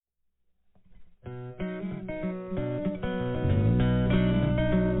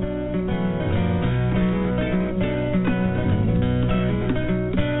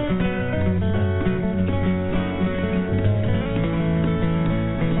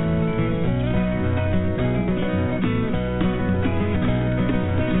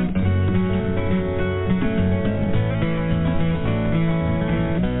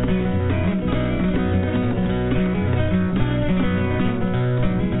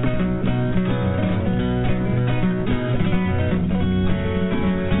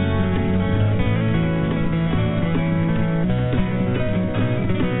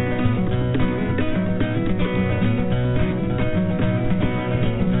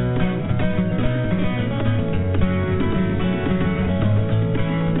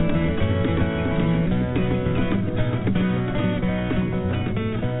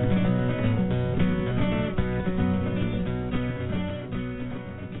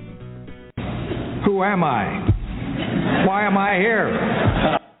Who am I? Why am I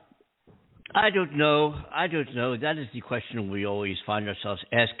here? I don't know. That is the question we always find ourselves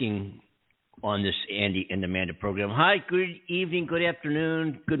asking on this Andy and Amanda program. Hi, good evening, good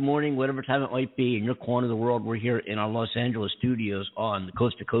afternoon, good morning, whatever time it might be in your corner of the world. We're here in our Los Angeles studios on the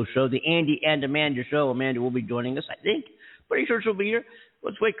Coast to Coast show, the Andy and Amanda show. Amanda will be joining us, I think. Pretty sure she'll be here.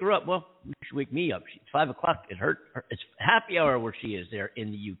 Let's wake her up. Well, you should wake me up. It's 5 o'clock. It's happy hour where she is there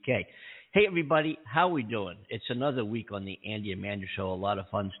in the UK. Hey, everybody, how we doing? It's another week on the Andy and Amanda show. A lot of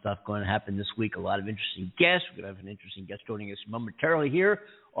fun stuff going to happen this week. A lot of interesting guests. We're going to have an interesting guest joining us momentarily here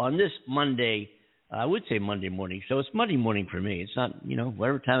on this Monday. I would say Monday morning show. It's Monday morning for me. It's not,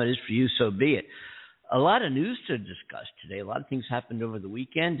 whatever time it is for you, so be it. A lot of news to discuss today. A lot of things happened over the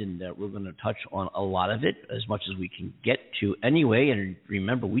weekend, and we're going to touch on a lot of it, as much as we can get to anyway. And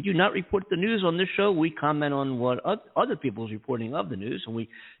remember, we do not report the news on this show. We comment on what other people's reporting of the news, and we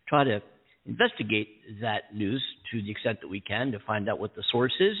try to investigate that news to the extent that we can to find out what the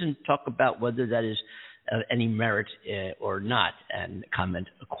source is and talk about whether that is any merit or not, and comment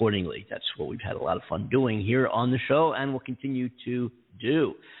accordingly. That's what we've had a lot of fun doing here on the show and will continue to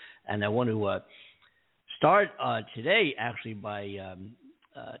do. And I want to start today actually by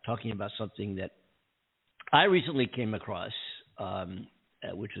talking about something that I recently came across,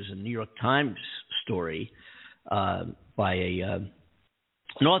 which was a New York Times story by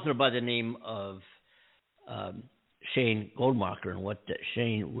an author by the name of Shane Goldmacher. And what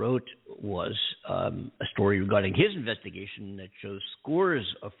Shane wrote was a story regarding his investigation that shows scores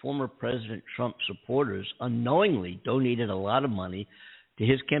of former President Trump supporters unknowingly donated a lot of money to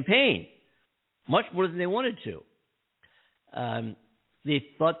his campaign, much more than they wanted to. They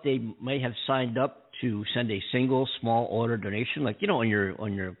thought they may have signed up to send a single small order donation, like, on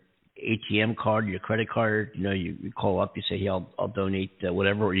your ATM card, your credit card, you call up, you say, hey, I'll donate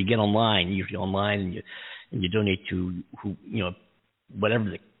whatever, or you get online, usually online, and you donate to who, whatever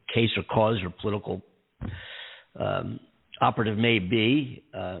the case or cause or political operative may be,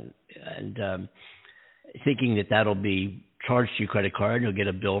 and thinking that that'll be charged to your credit card, and you'll get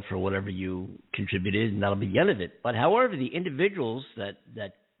a bill for whatever you contributed, and that'll be the end of it. But however, the individuals that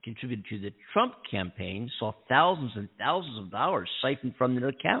contributed to the Trump campaign saw thousands and thousands of dollars siphoned from their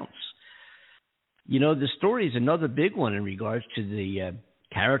accounts. The story is another big one in regards to the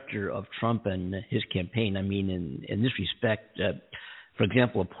character of Trump and his campaign. I mean, in this respect, for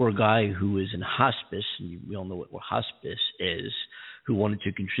example, a poor guy who is in hospice, and we all know what hospice is, who wanted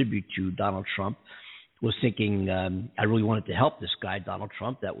to contribute to Donald Trump, was thinking, I really wanted to help this guy, Donald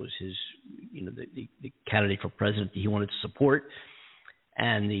Trump. That was his, the candidate for president that he wanted to support.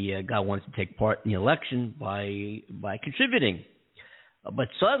 And the guy wanted to take part in the election by contributing. But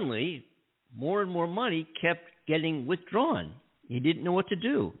suddenly, more and more money kept getting withdrawn. He didn't know what to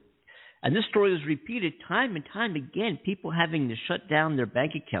do. And this story was repeated time and time again, people having to shut down their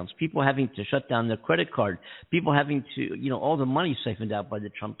bank accounts, people having to shut down their credit card, people having to, all the money siphoned out by the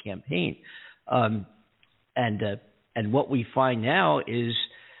Trump campaign. And what we find now is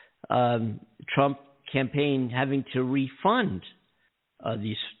Trump campaign having to refund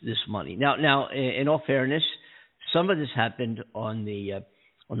this money. Now, in all fairness, some of this happened on the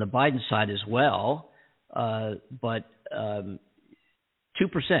Biden side as well, but 2%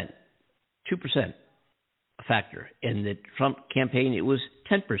 a factor. In the Trump campaign, it was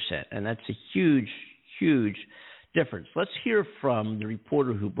 10%, and that's a huge, huge difference. Let's hear from the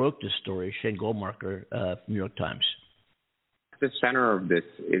reporter who broke this story, Shane Goldmacher, from New York Times. The center of this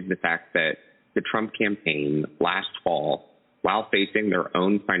is the fact that the Trump campaign last fall, while facing their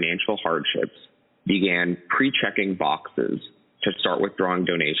own financial hardships, began pre-checking boxes to start withdrawing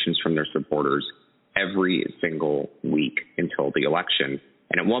donations from their supporters every single week until the election.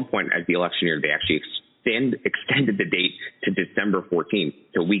 And at one point, as the election year, they actually extended the date to December 14th,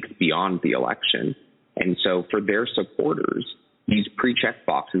 to weeks beyond the election. And so for their supporters, these pre-checked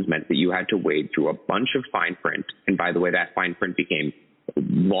boxes meant that you had to wade through a bunch of fine print. And by the way, that fine print became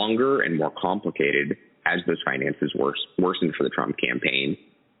longer and more complicated as those finances worsened for the Trump campaign.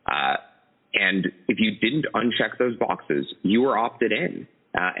 And if you didn't uncheck those boxes, you were opted in.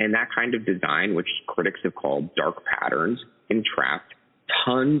 And that kind of design, which critics have called dark patterns, entrapped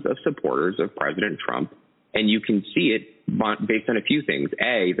tons of supporters of President Trump. And you can see it based on a few things.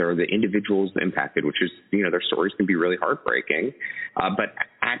 A, there are the individuals impacted, which is, their stories can be really heartbreaking. But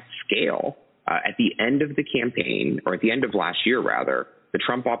at scale, at the end of the campaign, or at the end of last year, rather, the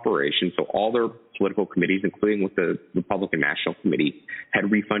Trump operation, so all their political committees, including with the Republican National Committee,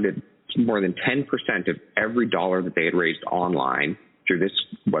 had refunded more than 10% of every dollar that they had raised online through this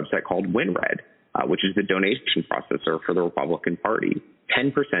website called WinRed. which is the donation processor for the Republican Party.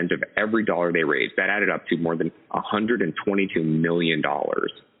 10% of every dollar they raised, that added up to more than $122 million.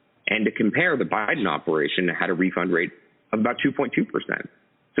 And to compare, the Biden operation had a refund rate of about 2.2%.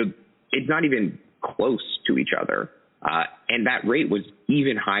 So it's not even close to each other. And that rate was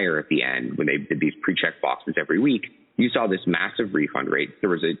even higher at the end when they did these pre-check boxes every week. You saw this massive refund rate. There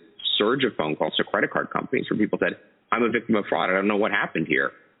was a surge of phone calls to credit card companies where people said, I'm a victim of fraud. I don't know what happened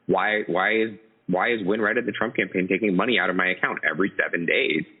here. Why is WinRed at the Trump campaign taking money out of my account every 7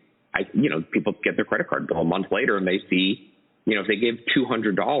 days? People get their credit card bill a month later and they see, if they gave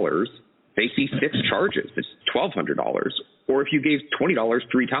 $200, they see 6 charges. It's $1,200. Or if you gave $20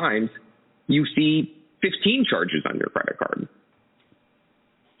 3 times, you see 15 charges on your credit card.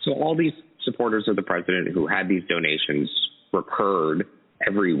 So all these supporters of the president who had these donations recurred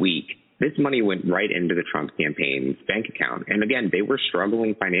every week, this money went right into the Trump campaign's bank account. And again, they were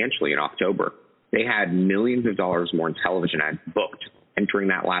struggling financially in October. They had millions of dollars more in television ads booked entering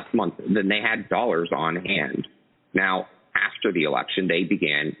that last month than they had dollars on hand. Now, after the election, they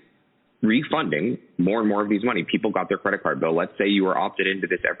began refunding more and more of these money. People got their credit card bill. Let's say you were opted into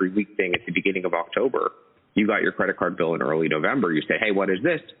this every week thing at the beginning of October. You got your credit card bill in early November. You say, hey, what is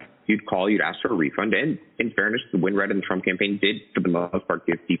this? You'd call, you'd ask for a refund. And in fairness, the WinRed and the Trump campaign did, for the most part,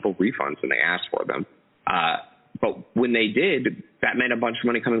 give people refunds when they asked for them. But when they did, that meant a bunch of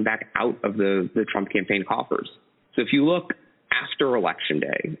money coming back out of the Trump campaign coffers. So if you look after Election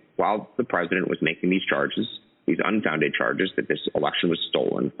Day, while the president was making these charges, these unfounded charges that this election was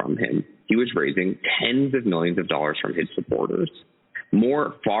stolen from him, he was raising tens of millions of dollars from his supporters.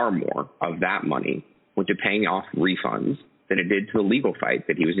 Far more of that money went to paying off refunds than it did to the legal fight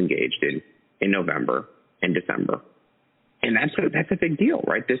that he was engaged in November and December. And that's a big deal,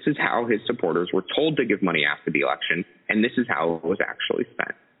 right? This is how his supporters were told to give money after the election, and this is how it was actually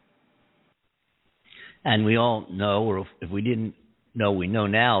spent. And we all know, or if we didn't know, we know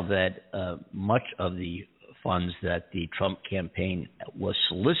now that much of the funds that the Trump campaign was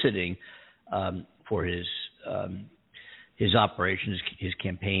soliciting for his operations, his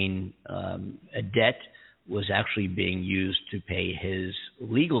campaign debt, was actually being used to pay his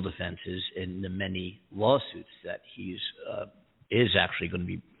legal defenses in the many lawsuits that he's is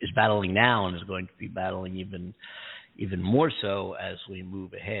battling now and is going to be battling even more so as we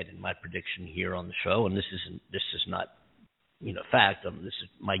move ahead. And my prediction here on the show, and this is not fact, this is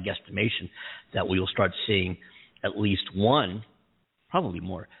my guesstimation, that we will start seeing at least one, probably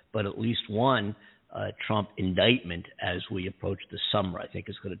more, but at least one Trump indictment as we approach the summer. I think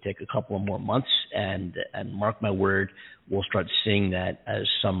it's going to take a couple of more months, and mark my word, we'll start seeing that as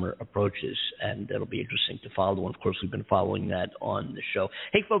summer approaches, and it'll be interesting to follow. And of course, we've been following that on the show.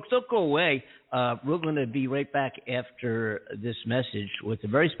 Hey, folks, don't go away. We're going to be right back after this message with a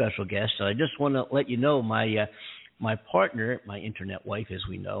very special guest. I just want to let you know my partner, my internet wife, as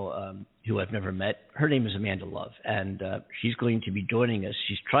we know, who I've never met, her name is Amanda Love, and she's going to be joining us.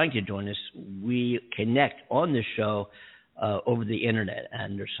 She's trying to join us. We connect on this show over the internet,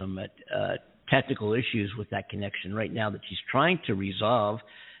 and there's some technical issues with that connection right now that she's trying to resolve,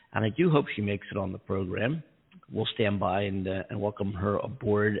 and I do hope she makes it on the program. We'll stand by and welcome her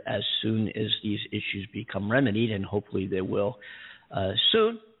aboard as soon as these issues become remedied, and hopefully they will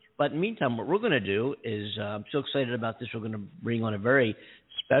soon. But in the meantime, what we're going to do is, I'm so excited about this, we're going to bring on a very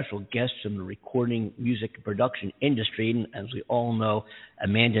special guest from the recording, music, and production industry. And as we all know,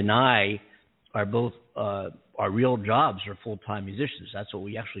 Amanda and I are both, our real jobs are full-time musicians. That's what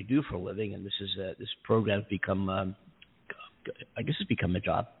we actually do for a living. And this program has become, I guess it's become a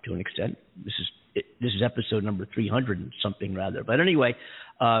job to an extent. This is episode number 300 and something rather. But anyway,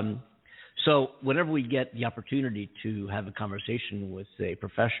 so whenever we get the opportunity to have a conversation with a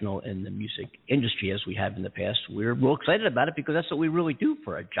professional in the music industry, as we have in the past, we're real excited about it because that's what we really do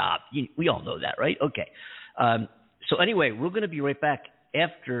for a job. We all know that, right? Okay. So anyway, we're going to be right back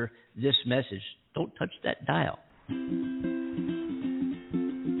after this message. Don't touch that dial.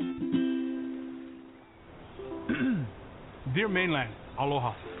 Dear Mainland,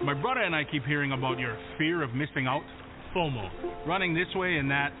 aloha. My brother and I keep hearing about your fear of missing out, FOMO, running this way and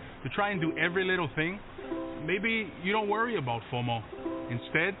that, to try and do every little thing. Maybe you don't worry about FOMO.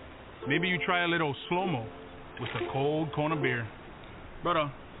 Instead, maybe you try a little slow-mo with a cold Kona beer.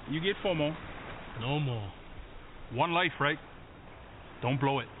 Brother, you get FOMO. No more. One life, right? Don't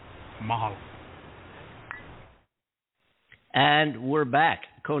blow it. Mahalo. And we're back.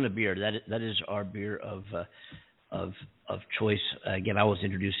 Kona beer. That is our beer of choice. Again, I was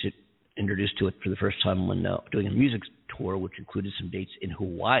introduced to it for the first time when doing a music tour, which included some dates in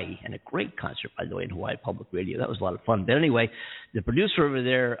Hawaii, and a great concert, by the way, in Hawaii Public Radio. That was a lot of fun. But anyway, the producer over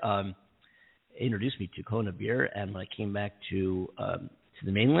there introduced me to Kona beer, and when I came back to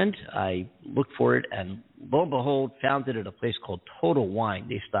the mainland, I looked for it, and lo and behold, found it at a place called Total Wine.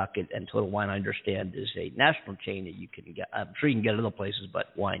 They stock it, and Total Wine, I understand, is a national chain that you can get. I'm sure you can get other places, but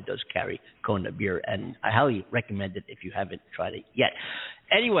Wine does carry Kona beer, and I highly recommend it if you haven't tried it yet.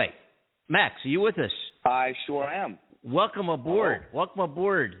 Anyway, Max, are you with us? I sure am. Welcome aboard. Hello. Welcome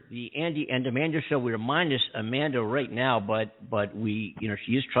aboard the Andy and Amanda show. We're minus Amanda right now, but we,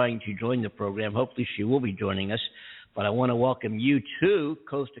 she is trying to join the program. Hopefully she will be joining us. But I want to welcome you to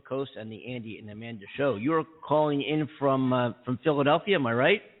Coast to Coast and the Andy and Amanda show. You're calling in from Philadelphia, am I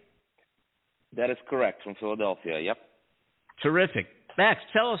right? That is correct, from Philadelphia. Yep. Terrific. Max,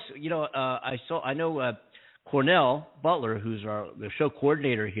 tell us. I know Cornell Butler, who's the show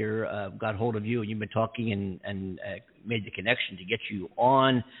coordinator here, got hold of you, and you've been talking and made the connection to get you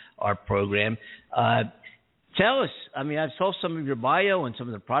on our program. Tell us, I saw some of your bio and some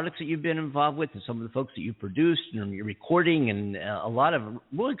of the products that you've been involved with and some of the folks that you produced and your recording and a lot of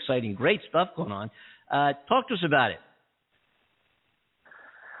really exciting, great stuff going on. Talk to us about it.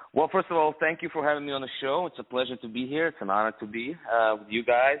 Well, first of all, thank you for having me on the show. It's a pleasure to be here. It's an honor to be with you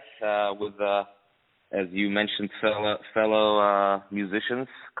guys, with, as you mentioned, fellow musicians,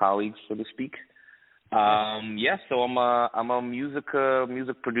 colleagues, so to speak. So I'm a music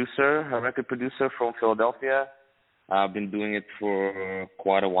producer, a record producer from Philadelphia. I've been doing it for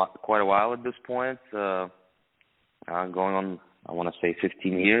quite a while at this point, going on, I want to say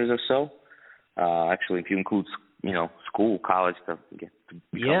 15 years or so. Actually, if you include, school, college, to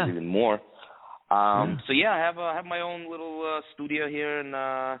become even more. I have my own little studio here in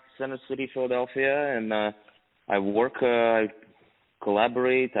Center City, Philadelphia, and I work. I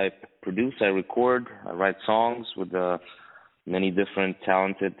collaborate, I produce, I record, I write songs with many different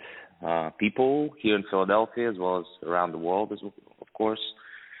talented people here in Philadelphia as well as around the world, of course.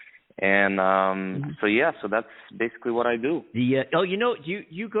 And so that's basically what I do. You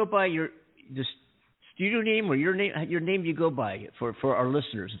go by the studio name or your name you go by for our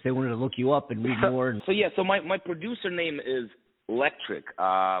listeners if they wanted to look you up and read more. So my producer name is Electric,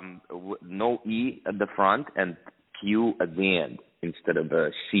 no E at the front and Q at the end instead of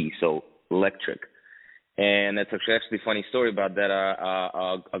a C, so Electric. And it's actually a funny story about that.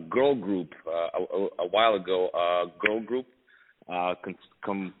 A girl group a while ago,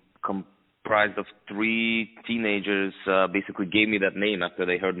 comprised of 3 teenagers, basically gave me that name after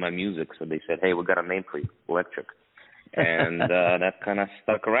they heard my music. So they said, "Hey, we got a name for you, Electric." And that kind of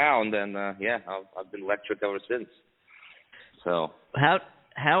stuck around, and I've been Electric ever since. So how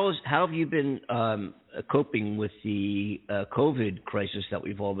have you been coping with the COVID crisis that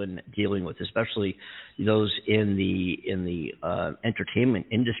we've all been dealing with, especially those in the entertainment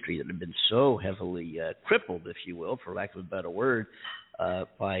industry that have been so heavily crippled, if you will, for lack of a better word,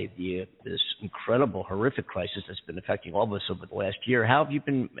 by this incredible, horrific crisis that's been affecting all of us over the last year? How have you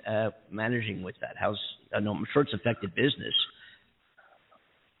been managing with that? I'm sure it's affected business.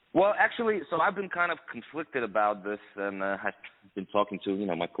 Well, actually, so I've been kind of conflicted about this, and I've been talking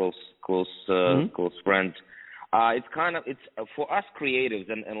to my close friends. It's for us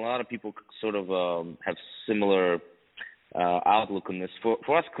creatives, and a lot of people sort of have similar outlook on this.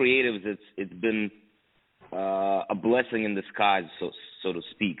 For us creatives, it's been a blessing in disguise, so to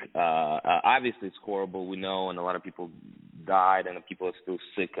speak. Obviously, it's horrible, we know, and a lot of people died, and people are still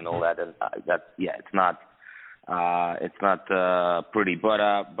sick and all that. And it's not. It's not pretty, but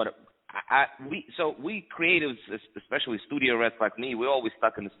we creatives, especially studio rats like me, we're always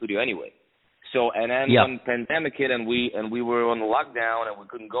stuck in the studio anyway. So and then when pandemic hit and we were on lockdown and we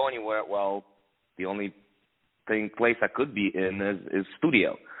couldn't go anywhere, well, the only place I could be in is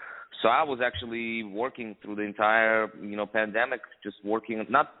studio. So I was actually working through the entire pandemic, just working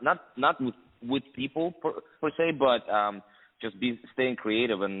not with people per se, but just staying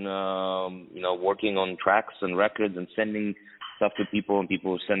creative and working on tracks and records and sending stuff to people, and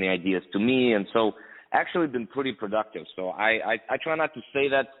people were sending ideas to me, and so actually been pretty productive. So I try not to say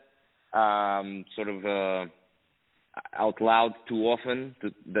that out loud too often.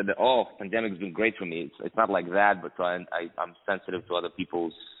 Pandemic's been great for me. It's not like that, but I'm sensitive to other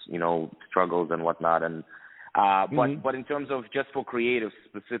people's struggles and whatnot. And but in terms of just for creatives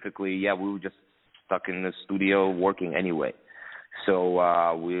specifically, we were just stuck in the studio working anyway. So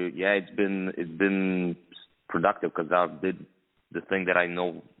it's been productive because I did the thing that I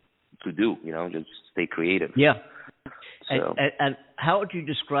know to do, just stay creative. Yeah. So. And how would you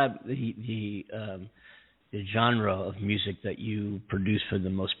describe the genre of music that you produce for the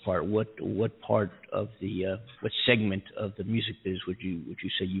most part? What part of what segment of the music biz would you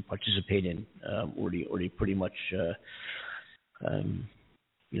say you participate in, or do you pretty much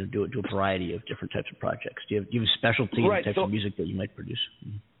do a variety of different types of projects? Do you have a specialty in the types of music that you might produce?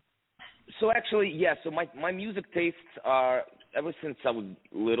 Mm-hmm. So actually, yeah. So my music tastes are, ever since I was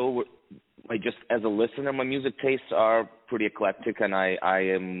little, like just as a listener, my music tastes are pretty eclectic, and I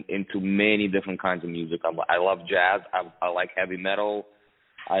am into many different kinds of music. I love jazz. I like heavy metal.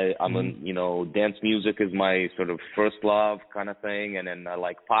 I'm dance music is my sort of first love kind of thing, and then I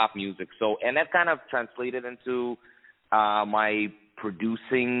like pop music. So, and that kind of translated into my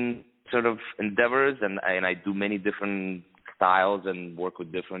producing sort of endeavors, and I do many different styles and work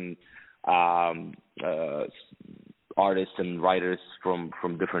with different artists and writers from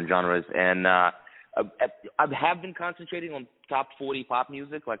different genres. And I have been concentrating on top 40 pop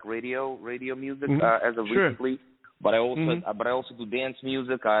music, like radio music, as of recently. But I also do dance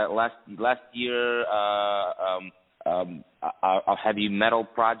music. Last year, a heavy metal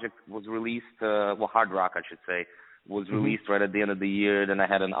project was released. Hard rock, I should say, was released right at the end of the year. Then I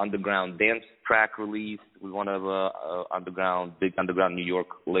had an underground dance track released with one of big underground New York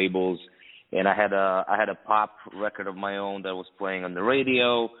labels. And I had a pop record of my own that was playing on the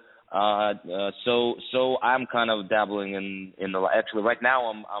radio. So I'm kind of dabbling in the. Actually, right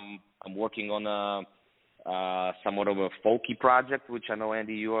now I'm working on somewhat of a folky project, which I know,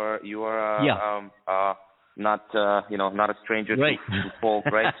 Andy, you are not a stranger to folk,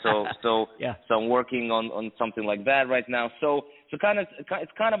 right? So I'm working on something like that right now. So it's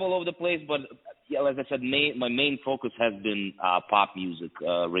kind of all over the place, but yeah, as I said, my main focus has been pop music,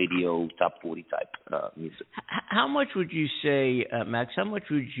 radio, top 40 type music. How much would you say, Max?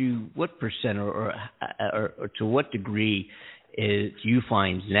 What percent, or to what degree do you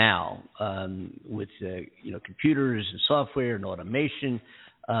find now with computers and software and automation?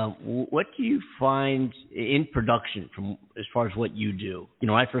 What do you find in production from as far as what you do?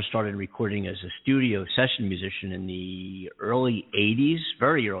 I first started recording as a studio session musician in the early 80s,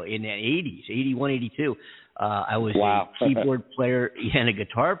 very early, in the 80s, 81, 82. I was a keyboard player and a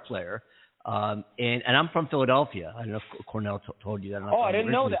guitar player. And I'm from Philadelphia. I don't know if Cornell told you that. I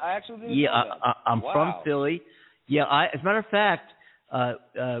didn't know that. I actually didn't know that. I'm from Philly. Yeah, as a matter of fact,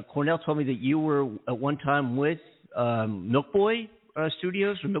 Cornell told me that you were at one time with Milk Boy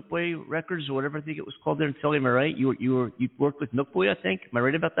Studios or Milk Boy Records or whatever I think it was called there in Philly. Am I right? You worked with Milk Boy, I think. Am I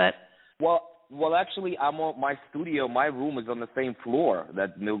right about that? Well, actually, my studio, my room is on the same floor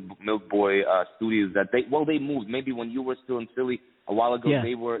that Milk Boy Studios. They moved. Maybe when you were still in Philly a while ago,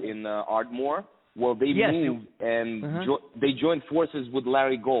 they were in Ardmore. Well, they moved and they joined forces with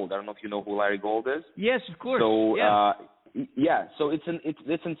Larry Gold. I don't know if you know who Larry Gold is. Yes, of course. So so it's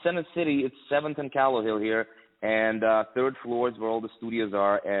in Center City. It's 7th and Callowhill here, and third floor is where all the studios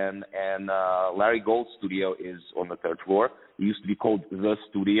are. And Larry Gold's studio is on the third floor. It used to be called The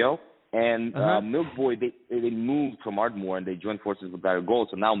Studio. And Milk Boy, they moved from Ardmore and they joined forces with Larry Gold.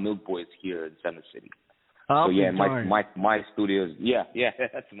 So now Milk Boy is here in Center City. Oh, so yeah, my studio is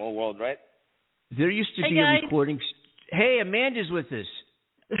that's a small world, right? There used to be a recording. Hey, Amanda's with us.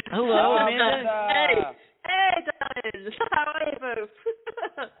 Hello, Amanda. Hey, darling. How are you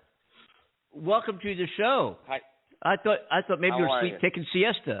both? Welcome to the show. Hi. I thought maybe you were taking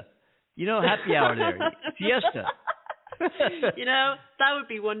siesta. Happy hour there. Siesta. That would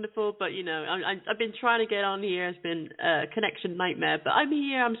be wonderful, but I've been trying to get on here. It's been a connection nightmare, but I'm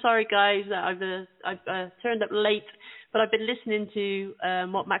here. I'm sorry, guys, that I've turned up late, but I've been listening to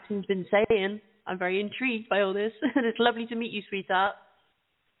what Maxine's been saying. I'm very intrigued by all this, and it's lovely to meet you, sweetheart.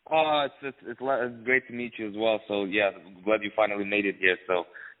 Oh, it's great to meet you as well. So yeah, glad you finally made it here. So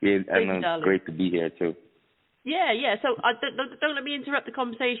and it's great to be here too. Yeah. So don't let me interrupt the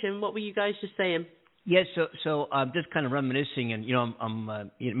conversation. What were you guys just saying? Yes, so I'm just kind of reminiscing, and I'm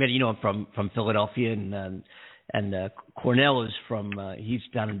from Philadelphia, and Cornell is from he's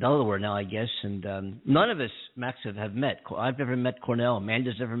down in Delaware now, I guess, and none of us, Max, have met. I've never met Cornell.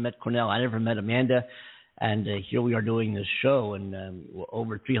 Amanda's never met Cornell. I never met Amanda, and here we are doing this show, and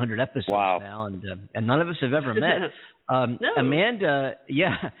over 300 episodes now, and none of us have ever met. No. Amanda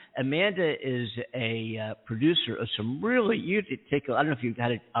is a producer of some really. I don't know if you've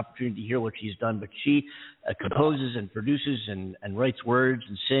had an opportunity to hear what she's done, but she composes and produces and writes words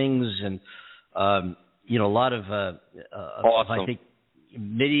and sings and a lot of awesome. I think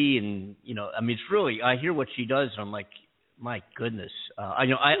MIDI and it's really, I hear what she does and I'm like, my goodness. I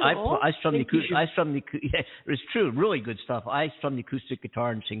strum the acoustic. It's true, really good stuff. I strum the acoustic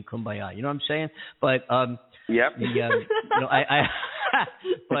guitar and sing Kumbaya. You know what I'm saying? But yep. And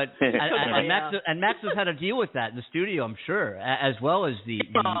Max has had to deal with that in the studio, I'm sure, as well as the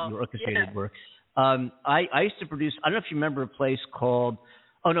orchestrated work. I used to produce. I don't know if you remember a place called.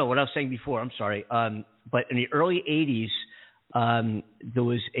 Oh no, what I was saying before. I'm sorry. But in the early '80s, there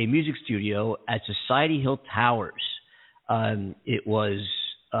was a music studio at Society Hill Towers. It was,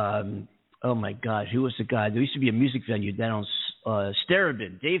 oh my God, who was the guy? There used to be a music venue down on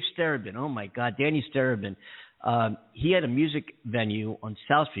Starobin, Dave Starobin. Oh my God, Danny Starobin. He had a music venue on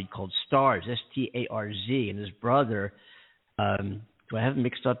South Street called Stars, S-T-A-R-Z, and his brother, do I have them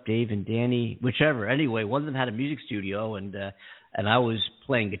mixed up, Dave and Danny? Whichever. Anyway, one of them had a music studio, and I was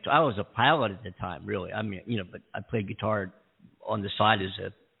playing guitar. I was a pilot at the time, really. I mean, but I played guitar on the side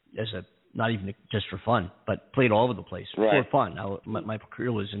as a not even just for fun, but played all over the place for fun. My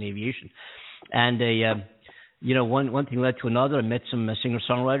career was in aviation, and one thing led to another. I met some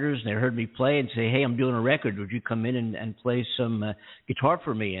singer-songwriters, and they heard me play and say, "Hey, I'm doing a record. Would you come in and play some guitar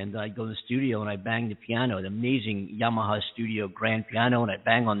for me?" And I go to the studio and I bang the piano, an amazing Yamaha Studio grand piano, and I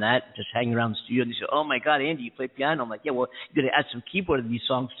bang on that, just hanging around the studio. And they say, "Oh my God, Andy, you play piano?" I'm like, "Yeah, well, you got to add some keyboard to these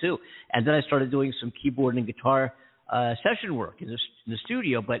songs too." And then I started doing some keyboard and guitar session work in the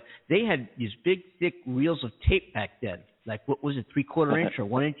studio. But they had these big, thick reels of tape back then. Like, what was it, 3/4 inch or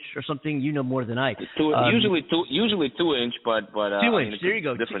 1 inch or something? You know more than I. Usually 2 inch, but 2 inch. There you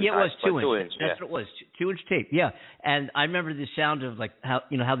go. Yeah, it was 2 inch. 2 inch. That's what it was. 2 inch tape. Yeah. And I remember the sound of like how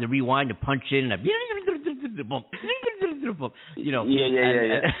they rewind and punch in and Yeah.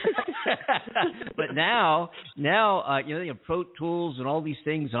 But now Pro Tools and all these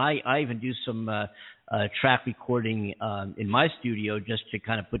things, and I even do some track recording in my studio just to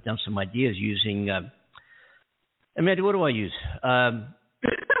kind of put down some ideas using. Amanda, what do I use? Studio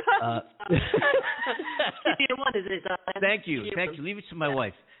One, is it? Thank you. Leave it to my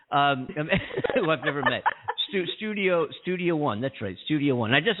wife, who I've never met. Studio One. That's right, Studio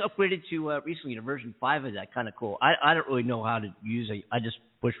One. I just upgraded to recently to version 5 of that. Kind of cool. I don't really know how to use it. I just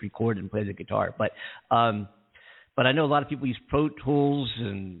push record and play the guitar. But I know a lot of people use Pro Tools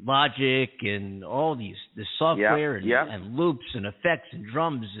and Logic and all the software and loops and effects and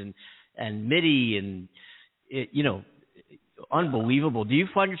drums and MIDI and unbelievable. Do you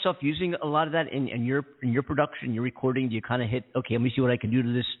find yourself using a lot of that in your production, your recording? Do you kind of hit, okay, let me see what I can do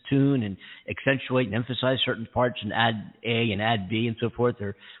to this tune and accentuate and emphasize certain parts and add A and add B and so forth,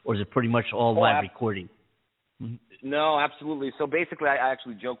 or is it pretty much all live recording? No, absolutely. So basically, I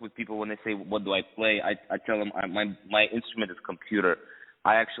actually joke with people when they say, "What do I play?" I tell them my instrument is computer.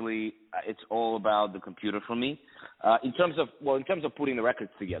 It's all about the computer for me. In terms of putting the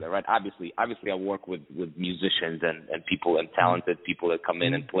records together, right? Obviously I work with musicians and people and talented people that come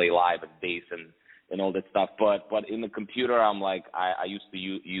in and play live and bass and all that stuff. But in the computer, I'm like, I used to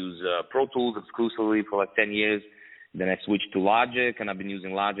use Pro Tools exclusively for like 10 years. Then I switched to Logic, and I've been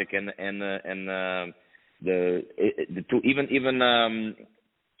using Logic and the tool, even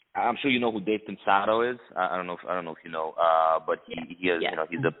I'm sure you know who Dave Pensato is. I don't know if you know, but he is,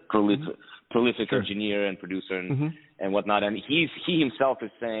 he's a prolific engineer and producer and whatnot. And he himself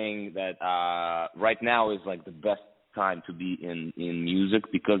is saying that right now is like the best time to be in music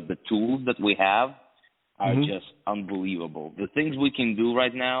because the tools that we have are just unbelievable. The things we can do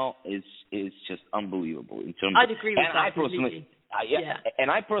right now is just unbelievable in terms. I'd agree with that. Personally,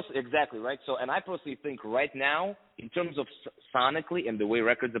 and I personally, exactly right. So, and I personally think right now, in terms of sonically and the way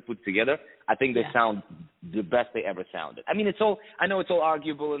records are put together, I think they sound the best they ever sounded. I mean, I know it's all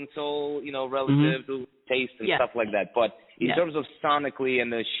arguable and it's all relative to taste and stuff like that. But in terms of sonically and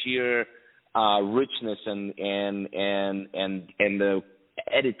the sheer richness and the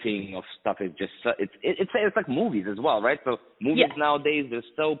editing of stuff is just it's like movies as well, right? So movies nowadays, they're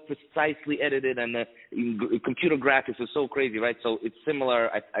so precisely edited, and the computer graphics are so crazy, right? So it's similar.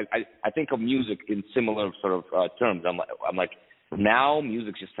 I think of music in similar sort of terms. I'm like now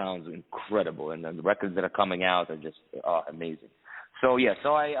music just sounds incredible, and the records that are coming out are just amazing. So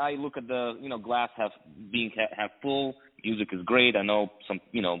I look at the glass half full. Music is great. I know some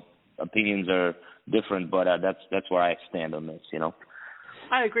opinions are different, but that's where I stand on this.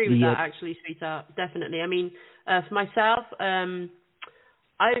 I agree with that, actually, sweetheart. Definitely. I mean, for myself,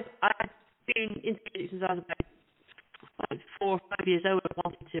 I've been into music since I was about 4 or 5 years old. I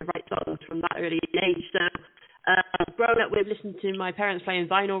wanted to write songs from that early age. So, growing up with listening to my parents playing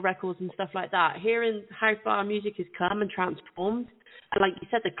vinyl records and stuff like that, hearing how far music has come and transformed, and like you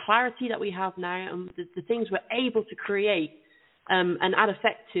said, the clarity that we have now and the things we're able to create and add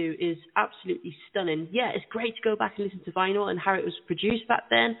effect to is absolutely stunning. Yeah, it's great to go back and listen to vinyl and how it was produced back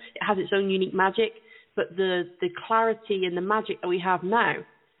then. It has its own unique magic, but the clarity and the magic that we have now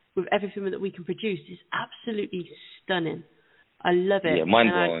with everything that we can produce is absolutely stunning. I love it. Yeah,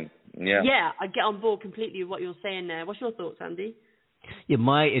 mind-blowing. Yeah, I get on board completely with what you're saying there. What's your thoughts, Andy? Yeah,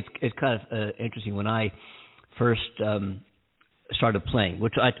 it's kind of interesting. When I first started playing,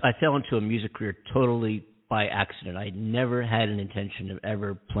 which I fell into a music career totally by accident. I never had an intention of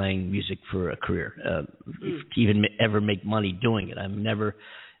ever playing music for a career, to even ever make money doing it. I'm never,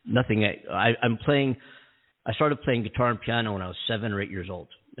 nothing. I'm playing. I started playing guitar and piano when I was 7 or 8 years old.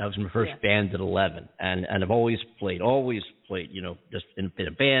 That was my first band at 11, and I've always played, you know, just in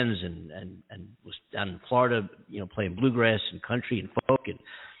bands and was down in Florida, you know, playing bluegrass and country and folk and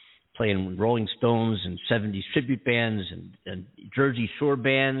playing Rolling Stones and 70s tribute bands and Jersey Shore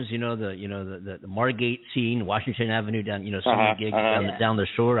bands, you know, the Margate scene, Washington Avenue down, you know, summer gigs down the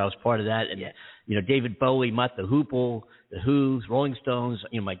shore. I was part of that, and you know, David Bowie, Mott the Hoople, the Who, Rolling Stones,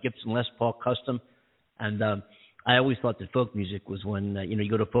 you know, my Gibson Les Paul custom, and I always thought that folk music was when, you know, you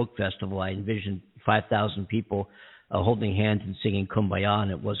go to a folk festival, I envisioned 5,000 people holding hands and singing Kumbaya,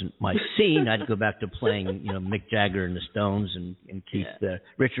 and it wasn't my scene. I'd go back to playing, you know, Mick Jagger and the Stones and Keith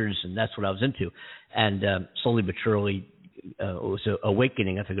Richards, and that's what I was into. And slowly but surely, it was an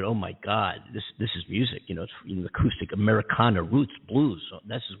awakening. I figured, oh my God, this is music. You know, it's, you know, acoustic Americana roots, blues. So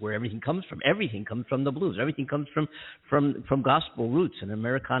this is where everything comes from. Everything comes from the blues. Everything comes from gospel roots and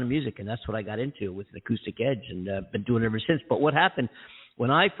Americana music, and that's what I got into with an acoustic edge, and been doing it ever since. But what happened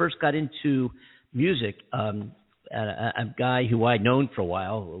when I first got into music? A guy who I'd known for a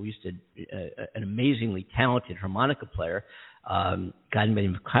while, we used to, an amazingly talented harmonica player, guy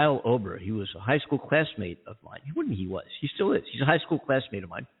named Kyle Ober. He was a high school classmate of mine. He was. He still is. He's a high school classmate of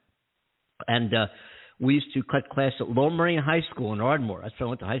mine. And we used to cut class at Lower Merion High School in Ardmore. That's where I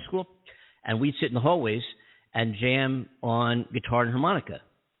went to high school. And we'd sit in the hallways and jam on guitar and harmonica.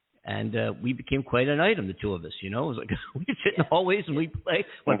 And we became quite an item, the two of us, you know. It was like we'd sit in the hallways and we'd play.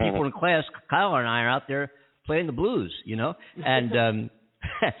 When people were in class, Kyle and I are out there playing the blues, you know, and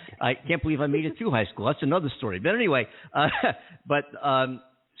I can't believe I made it through high school. That's another story. But anyway,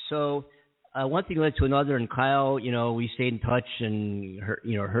 so one thing led to another, and Kyle, you know, we stayed in touch and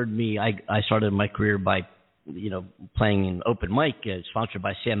heard me. I started my career by, you know, playing an open mic, sponsored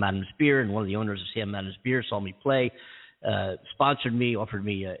by Sam Adams Beer, and one of the owners of Sam Adams Beer saw me play, sponsored me, offered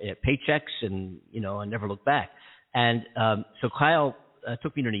me paychecks, and you know, I never looked back. And so Kyle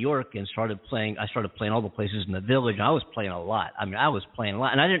took me to New York and started playing. I started playing all the places in the Village. And I was playing a lot. I mean, I was playing a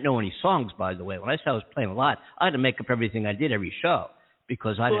lot, and I didn't know any songs, by the way. When I said I was playing a lot, I had to make up everything I did every show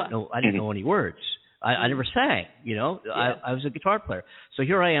because I didn't know any words. I never sang. You know, I was a guitar player. So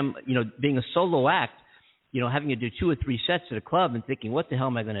here I am, you know, being a solo act, you know, having to do 2 or 3 sets at a club and thinking, what the hell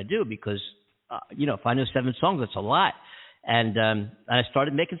am I going to do? Because you know, if I know 7 songs, that's a lot. And I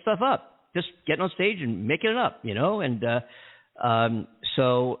started making stuff up, just getting on stage and making it up, you know, and.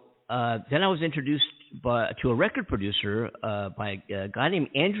 So then I was introduced to a record producer by a guy named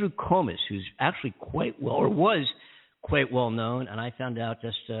Andrew Comis, who's actually was quite well known. And I found out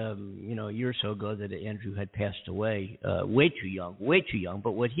just you know, a year or so ago that Andrew had passed away, way too young.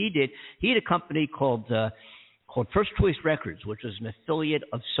 But what he did, he had a company called First Choice Records, which was an affiliate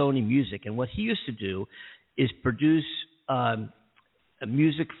of Sony Music. And what he used to do is produce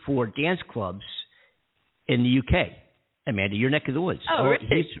music for dance clubs in the UK. Amanda, your neck of the woods. Oh, really?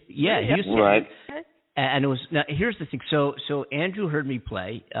 Right. And it was, now here's the thing. So Andrew heard me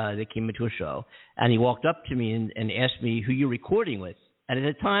play. They came into a show, and he walked up to me and asked me who you're recording with. And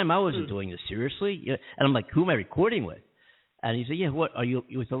at the time, I wasn't doing this seriously. And I'm like, who am I recording with? And he said, yeah, what are you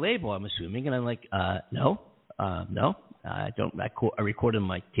with the label? I'm assuming. And I'm like, no, I don't. I recorded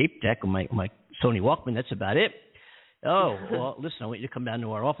my tape deck on my Sony Walkman. That's about it. Oh, well, listen, I want you to come down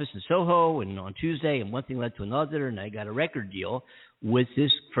to our office in Soho and on Tuesday, and one thing led to another, and I got a record deal with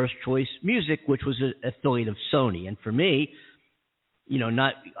this First Choice Music, which was an affiliate of Sony. And for me, you know,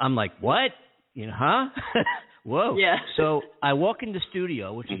 I'm like, what? You know, huh? Whoa. Yeah. So I walk in the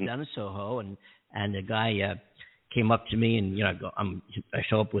studio, which is down in Soho, and the guy came up to me, and, you know, I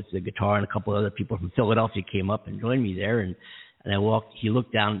show up with the guitar, and a couple of other people from Philadelphia came up and joined me there, and I walked, he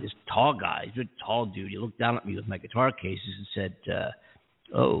looked down, this tall guy, he's a tall dude, he looked down at me with my guitar cases and said,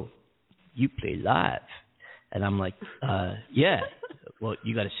 oh, you play live? And I'm like, yeah. Well,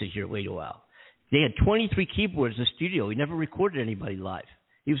 you got to sit here and wait a while. They had 23 keyboards in the studio. He never recorded anybody live.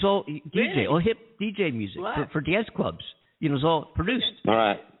 He was all DJ, all hip DJ music for dance clubs. You know, it was all produced. All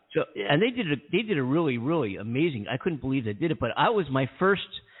right. So, and they did a really, really amazing. I couldn't believe they did it, but I was my first,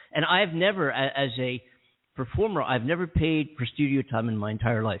 and I've never, as a performer, I've never paid for studio time in my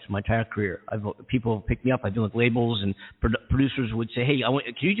entire life, my entire career. People have picked me up. I've been with labels, and producers would say, "Hey,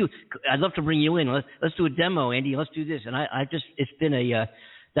 I'd love to bring you in. Let's do a demo, Andy. Let's do this." And it's been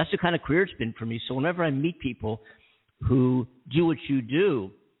that's the kind of career it's been for me. So whenever I meet people who do what you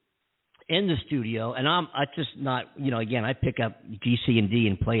do, in the studio, and I just not, again, I pick up G, C, and D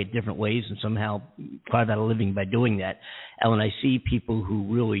and play it different ways, and somehow carve out a living by doing that. And when I see people who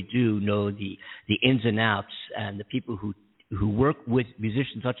really do know the ins and outs, and the people who work with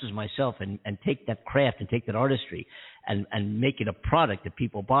musicians such as myself and take that craft and take that artistry and make it a product that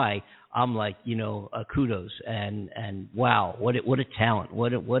people buy, I'm like, kudos and wow, what a talent,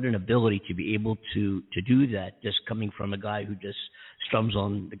 what an ability to be able to do that, just coming from a guy who just strums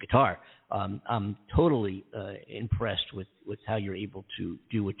on the guitar. I'm totally impressed with how you're able to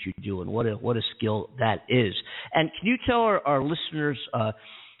do what you do, and what a skill that is. And can you tell our listeners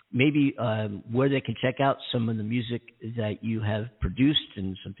maybe where they can check out some of the music that you have produced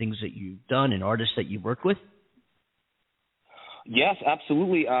and some things that you've done and artists that you've worked with? Yes,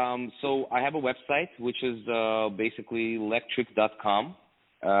 absolutely. So I have a website, which is basically lectriq.com,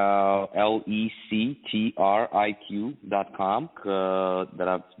 lectriq.com, that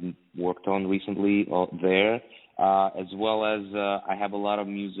I've worked on recently there, as well as I have a lot of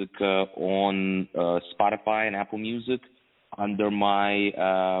music on Spotify and Apple Music, under my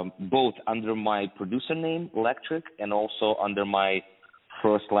both under my producer name Lectriq and also under my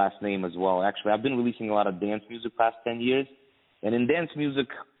first last name as well. Actually, I've been releasing a lot of dance music past 10 years, and in dance music,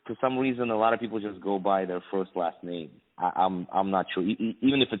 for some reason, a lot of people just go by their first last name. I'm not sure,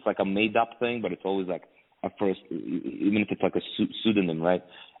 even if it's like a made up thing, but it's always like a first, even if it's like a pseudonym, right?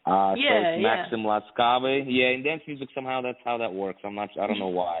 So it's Maxim Laskave. Yeah, in dance music somehow that's how that works. I don't know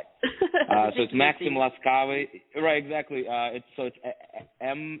why. So it's Maxim Laskave. Right, exactly. It's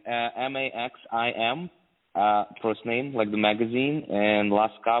Maxim, first name, like the magazine, and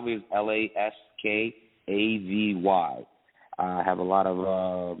Laskave is Laskavy. I have a lot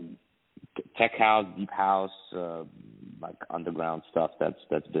of tech house, deep house, like underground stuff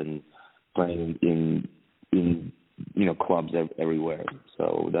that's been playing in clubs everywhere.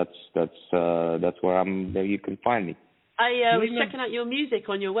 So that's where I'm. There you can find me. I was checking out your music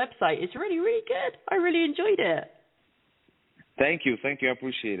on your website. It's really, really good. I really enjoyed it. Thank you. I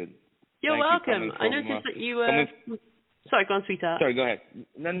appreciate it. You're welcome. I noticed that you were. Sorry, go on, sweetheart. Sorry, go ahead.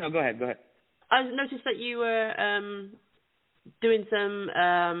 No, go ahead. I noticed that you were doing some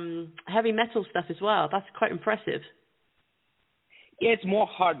heavy metal stuff as well. That's quite impressive. Yeah, it's more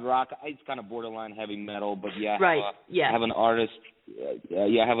hard rock. It's kind of borderline heavy metal, but I have an artist.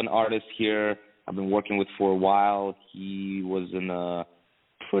 I have an artist here I've been working with for a while. He was in a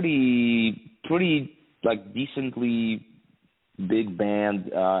pretty like decently big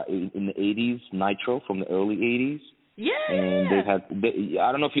band in the 80s, Nitro, from the early 80s. Yeah. And they had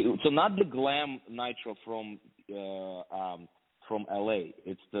I don't know if so not the glam Nitro from LA.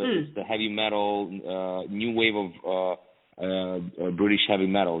 It's the heavy metal new wave of British heavy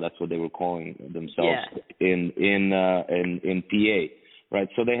metal. That's what they were calling themselves in PA, right?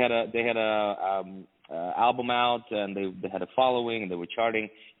 So they had a album out, and they had a following, and they were charting.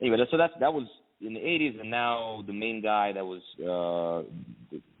 Anyway, so that was in the 80s, and now the main guy that was one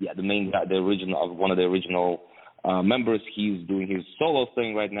of the original members, he's doing his solo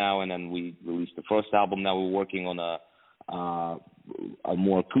thing right now, and then we released the first album. Now we're working on a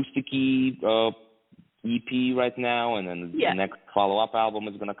more acoustic-y EP right now, and then the next follow-up album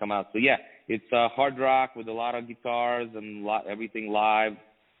is going to come out. So it's hard rock with a lot of guitars and everything live,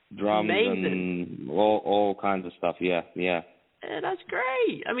 drums. Amazing. And all kinds of stuff. Yeah. That's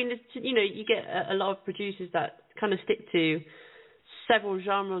great. I mean, you get a lot of producers that kind of stick to several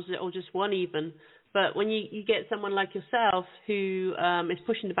genres or just one even. But when you get someone like yourself who is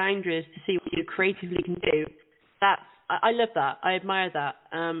pushing the boundaries to see what you creatively can do, I love that. I admire that.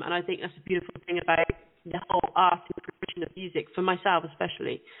 And I think that's a beautiful thing about the whole art and production of music, for myself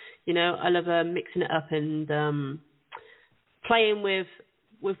especially. I love mixing it up and playing with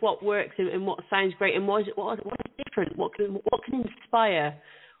what works and what sounds great and what is different, what can inspire,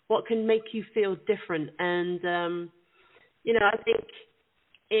 what can make you feel different. And I think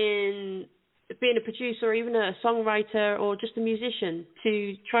in being a producer or even a songwriter or just a musician,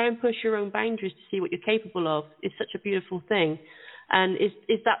 to try and push your own boundaries to see what you're capable of is such a beautiful thing. And is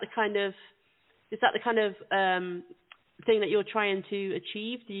that the kind of thing that you're trying to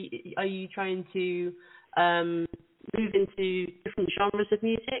achieve? Are you trying to move into different genres of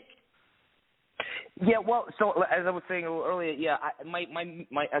music? Yeah, well, so as I was saying a little earlier, my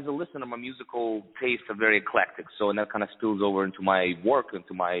as a listener, my musical tastes are very eclectic. So, and that kind of spills over into my work,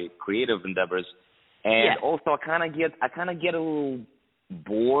 into my creative endeavors, and also I kind of get a little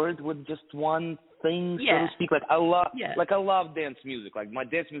bored with just one thing, so to speak. Like I love dance music. Like my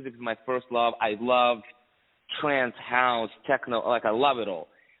dance music is my first love. I love trance, house, techno. Like I love it all.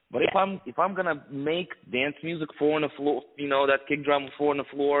 But if I'm gonna make dance music 4 on the floor, that kick drum 4 on the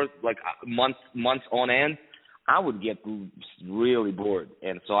floor, like months on end, I would get really bored.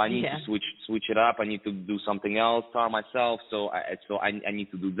 And so I need to switch it up. I need to do something else, start myself. So I need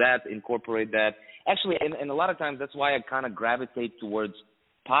to do that, incorporate that. Actually, and a lot of times that's why I kind of gravitate towards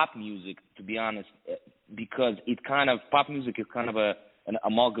pop music, to be honest, because pop music is kind of an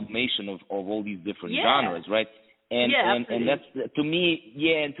amalgamation of all these different genres, right? And that's to me,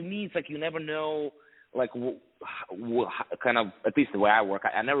 and to me it's like you never know, like kind of, at least the way I work,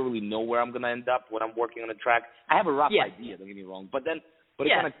 I never really know where I'm gonna end up when I'm working on a track. I have a rough idea, don't get me wrong, but it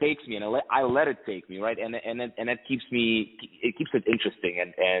kind of takes me, and I let it take me, right? And that keeps it interesting,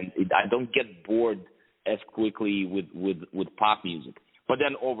 and I don't get bored as quickly with pop music. But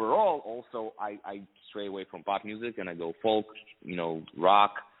then overall, also I stray away from pop music and I go folk,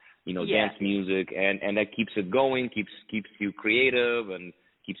 rock, dance music, and that keeps it going, keeps you creative and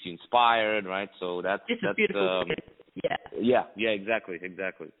keeps you inspired, right? So that's beautiful. Exactly.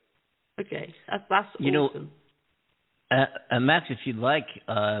 Okay, that's awesome. Max, if you'd like,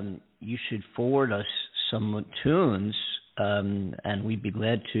 you should forward us some tunes, and we'd be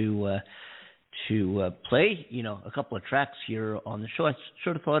glad to play, a couple of tracks here on the show. I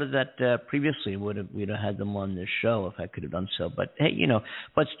sort of thought of that previously. We'd have had them on this show if I could have done so. But hey,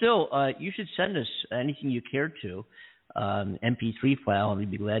 but still, you should send us anything you care to, MP3 file, and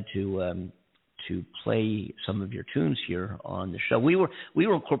we'd be glad to play some of your tunes here on the show. We were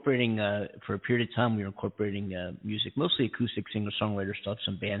incorporating for a period of time. We were incorporating music, mostly acoustic singer-songwriter stuff,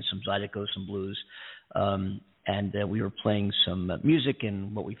 some bands, some Zydeco, some blues. And we were playing some music,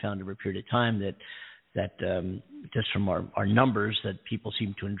 and what we found over a period of time that just from our numbers that people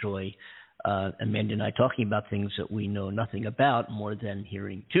seem to enjoy Amanda and I talking about things that we know nothing about more than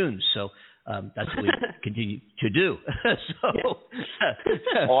hearing tunes. So that's what we continue to do.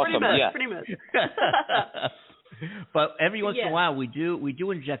 Awesome. Pretty much. But every once in a while we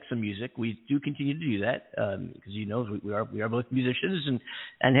do inject some music. We do continue to do that because we are both musicians,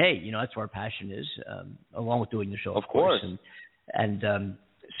 and hey, that's where our passion is, along with doing the show, of course. And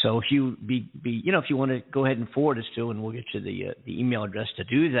so if you if you want to go ahead and forward us to, and we'll get you the email address to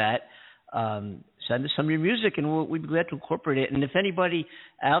do that. Send us some of your music, and we'd be glad to incorporate it. And if anybody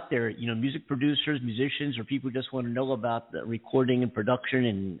out there, music producers, musicians, or people who just want to know about the recording and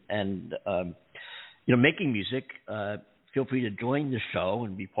production and making music, feel free to join the show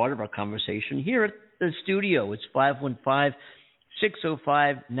and be part of our conversation here at the studio. It's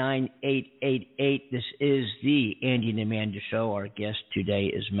 515-605-9888. This is the Andy and Amanda Show. Our guest today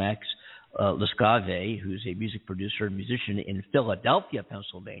is Max Lescave, who's a music producer and musician in Philadelphia,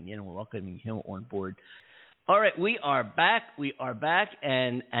 Pennsylvania, and we're welcoming him on board. All right, we are back,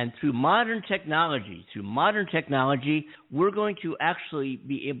 and through modern technology, we're going to actually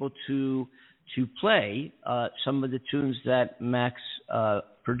be able to play some of the tunes that Max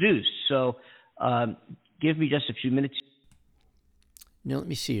produced. So give me just a few minutes. No, let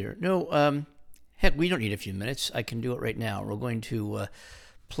me see here. No, heck, we don't need a few minutes. I can do it right now. We're going to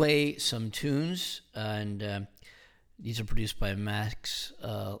play some tunes, and these are produced by Max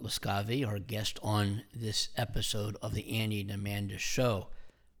Lescave, our guest on this episode of the Andy and Amanda Show.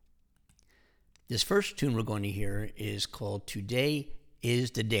 This first tune we're going to hear is called Today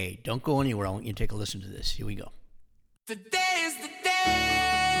is the Day. Don't go anywhere. I want you to take a listen to this. Here we go. Today is the day.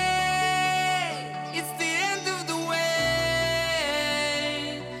 It's the end of the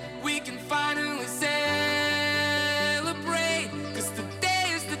way. We can finally celebrate. 'Cause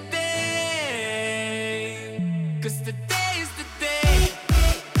today is the day. 'Cause today is the day.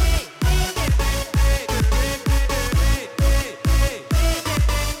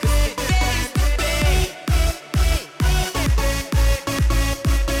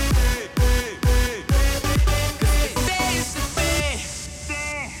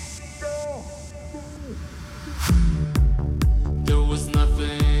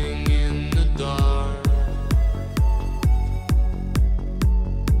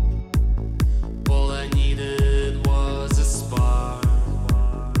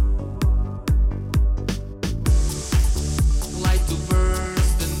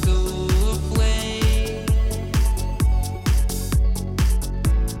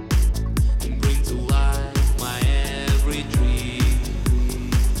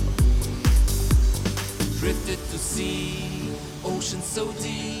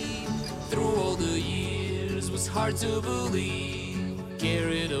 To believe,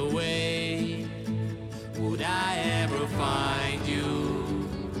 carried away, would I ever find you?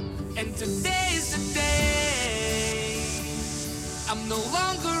 And today's the day. I'm no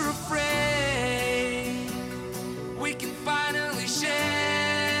longer afraid. We can finally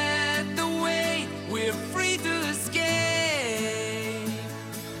share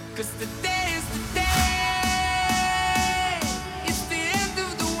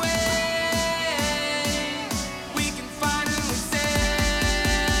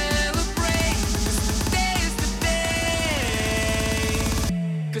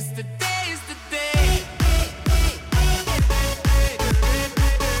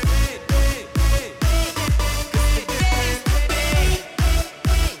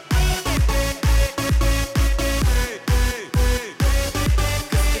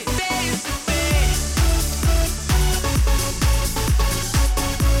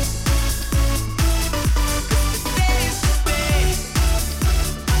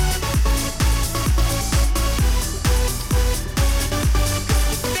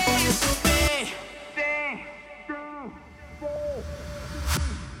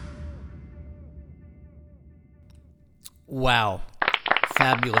Wow.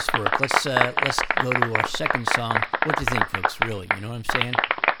 Fabulous work. Let's go to our second song. What do you think, folks? Really, you know what I'm saying?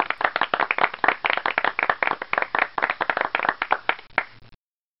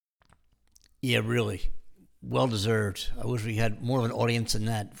 Yeah, really. Well deserved. I wish we had more of an audience than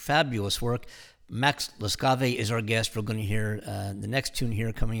that. Fabulous work. Max Lescave is our guest. We're going to hear the next tune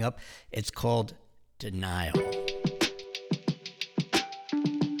here coming up. It's called Denial.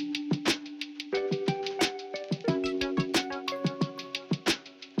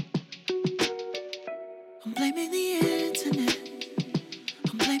 I'm blaming the internet.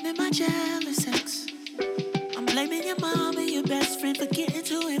 I'm blaming my jealous ex. I'm blaming your mom and your best friend for getting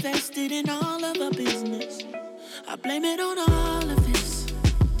too invested in all of our business. I blame it on all of this.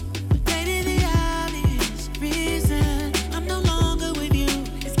 But baby, the obvious reason I'm no longer with you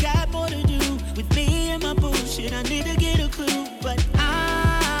has got more to do with me and my bullshit. I need to get a clue, but I'm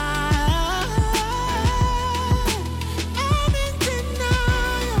in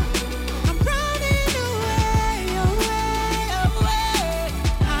denial. I'm running away, away, away.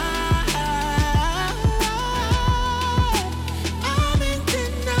 I'm in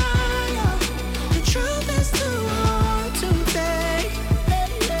denial. The truth is too hard to take.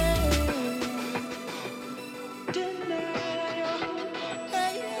 Denial.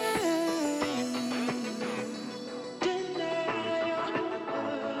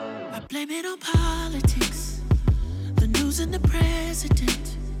 I blame it on politics, the news and the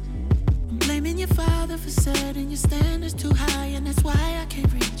president. I'm blaming your father for setting your standards too high, and that's why I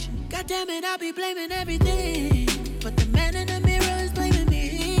can't reach you. God damn it, I'll be blaming everything, but the man in the mirror is blaming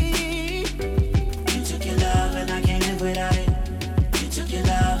me. You took your love and I can't live without it. You took your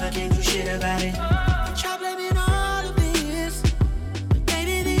love, I didn't do shit about it. Try blaming all of this, but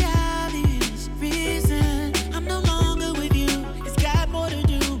baby, the obvious reason I'm no longer with you has got more to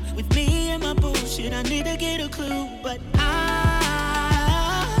do with me and my bullshit. I need to get a clue, but I'm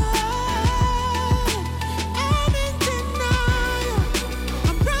in denial.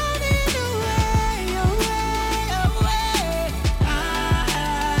 I'm running away, away, away.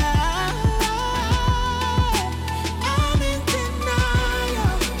 I'm in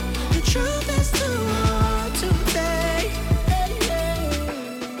denial. The truth is too hard to take.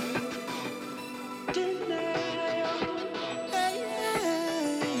 Denial.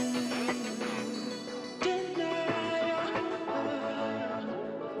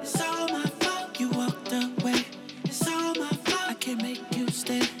 It's all my fault you walked away. It's all my fault I can't make you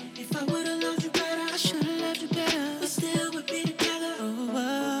stay. If I would've loved you better, I should've loved you better. We still would be together.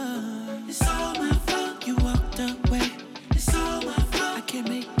 Oh, it's all my fault you walked away. It's all my fault I can't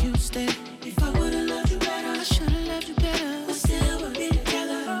make you stay. If I would've loved you better, I should've loved you better. We still would be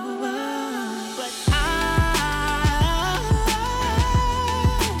together. Oh, but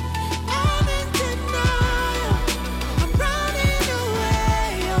I'm in denial. I'm running away,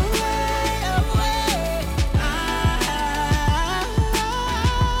 away, away.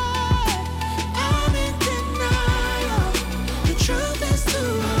 I'm in denial. The truth is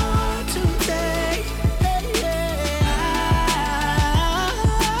too hard to take.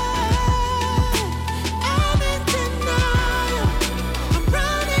 I'm in denial. I'm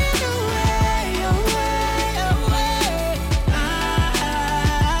running away, away, away.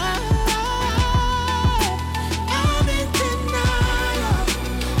 I'm in denial.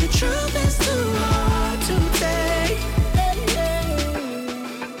 The truth is too hard to take.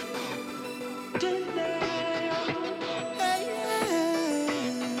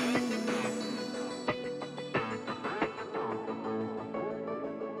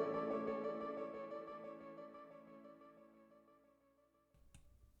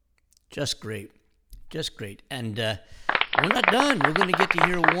 Just great. Just great. And we're not done. We're going to get to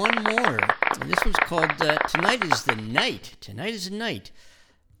hear one more. And this one's called Tonight is the Night. Tonight is the Night.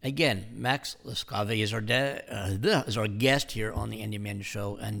 Again, Max Lescave is our guest here on the Andy Amanda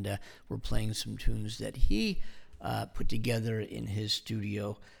Show, and we're playing some tunes that he put together in his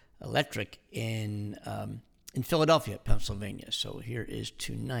studio, Electric, in Philadelphia, Pennsylvania. So here is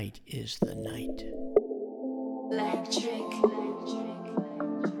Tonight is the Night.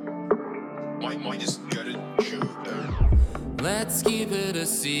 Might just get it, shoot there. Let's keep it a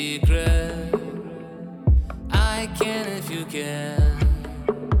secret. I can if you can.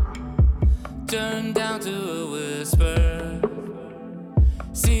 Turn down to a whisper.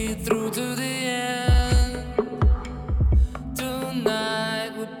 See through to the end.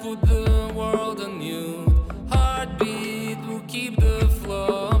 Tonight we'll put the world on mute. Heartbeat will keep the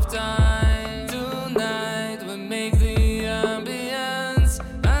flow of time. Tonight we make the ambience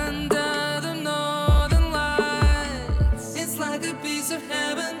under the northern lights. It's like a piece of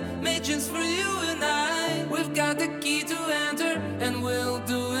heaven made just for you and I. We've got the key to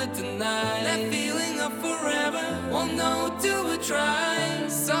Oh no, do we try?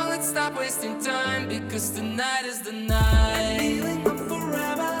 So let's stop wasting time, because tonight is the night. Feeling of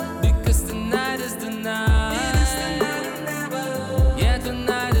forever. Because tonight is the night. It is the night of never. Yeah,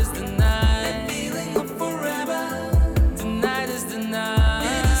 tonight is the night. Feeling of forever. Tonight is the night.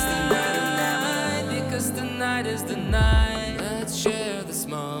 It is the night of never. Because tonight is the night. Let's share this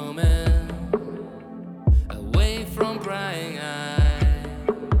moment, away from prying eyes,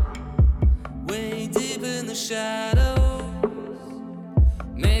 way deep in the shadows.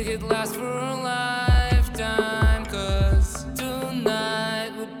 Make it last for a lifetime, 'cause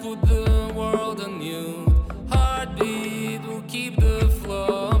tonight we'll put the world on mute. Heartbeat will keep the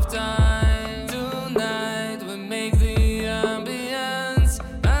flow of time. Tonight we make the ambience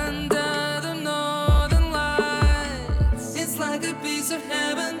under the northern lights. It's like a piece of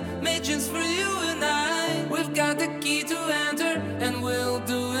heaven made just for you and I. We've got the key to enter, and we'll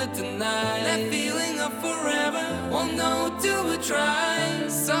do it tonight. That feeling of forever, oh no, do we try?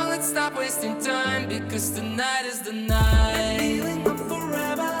 So let's stop wasting time, because tonight is the night. That feeling of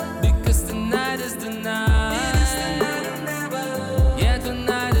forever, because tonight is the night. It is the night of never. Yeah,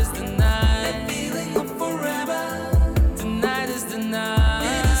 tonight is the night. That feeling of forever. Tonight is the night.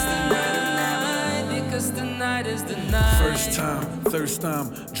 It is the night of never. Because tonight is the night. First time, thirst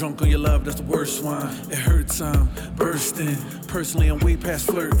time, drunk on your love, that's the worst wine. It hurts, I'm bursting. Personally, I'm way past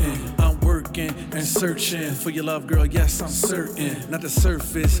flirting. I'm working and searching for your love, girl, yes, I'm certain. Not the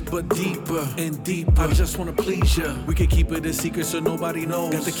surface, but deeper and deeper. I just wanna please ya. We can keep it a secret so nobody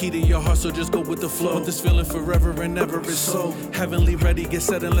knows. Got the key to your heart, so just go with the flow. Want this feeling forever and ever is so heavenly. Ready, get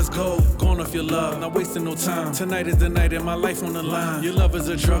set and let's go. Gone off your love, not wasting no time. Tonight is the night and my life on the line. Your love is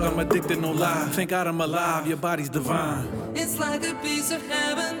a drug, I'm addicted, no lie. Thank God I'm alive, your body's divine. It's like a piece of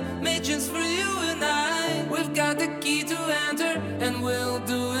heaven made just for you and I. We've got the key to enter, and we'll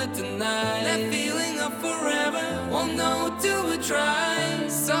do it tonight. That feeling of forever, oh no, do we try?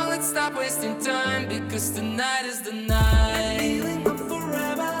 So let's stop wasting time, because tonight is the night. That feeling of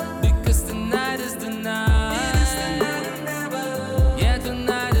forever, because tonight is the night. It is the night of never. Yeah,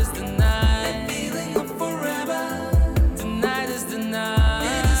 tonight is the night. That feeling of forever. Tonight is the night.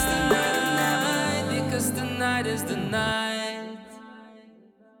 It is the night of never. Because tonight is the night.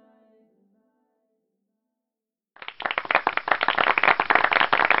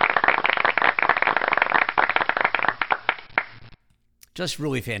 Just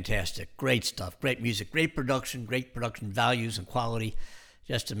really fantastic. Great stuff. Great music. Great production values and quality.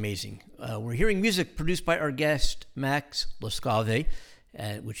 Just amazing. We're hearing music produced by our guest, Max Loscave,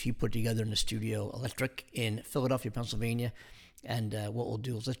 which he put together in the Studio Electric in Philadelphia, Pennsylvania. And what we'll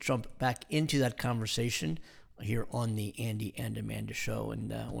do is let's jump back into that conversation here on the Andy and Amanda Show.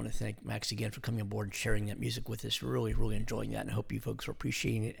 And I want to thank Max again for coming on board and sharing that music with us. We're really, really enjoying that, and I hope you folks are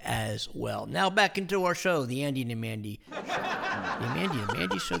appreciating it as well. Now back into our show, the Andy and Amanda Show. The Andy and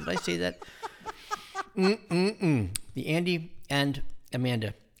Amanda Show, did I say that? The Andy and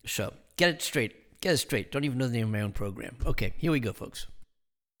Amanda Show. Get it straight. Don't even know the name of my own program. Okay, here we go, folks.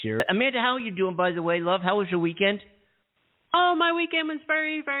 Amanda, how are you doing, by the way, love? How was your weekend? Oh, my weekend was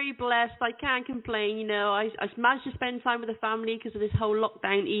very, very blessed. I can't complain. You know, I managed to spend time with the family because of this whole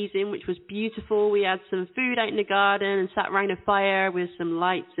lockdown easing, which was beautiful. We had some food out in the garden and sat around a fire with some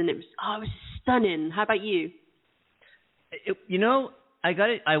lights, and it was stunning. How about you?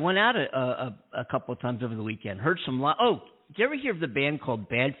 I went out a couple of times over the weekend. Heard some. Oh, did you ever hear of the band called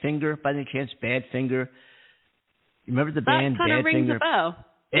Badfinger? By any chance, Badfinger? You remember the band? That kind of rings a bell.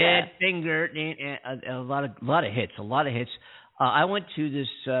 Badfinger, a lot of hits. I went to this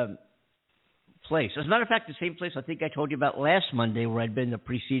place. As a matter of fact, the same place I think I told you about last Monday, where I'd been the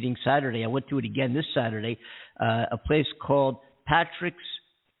preceding Saturday. I went to it again this Saturday. A place called Patrick's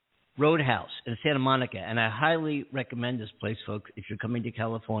Roadhouse in Santa Monica, and I highly recommend this place, folks. If you're coming to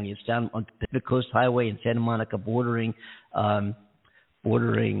California, it's down on the Pacific Coast Highway in Santa Monica, bordering, on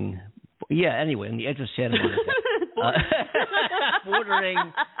the edge of Santa Monica.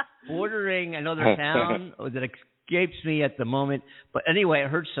 Bordering another town that escapes me at the moment. But anyway, I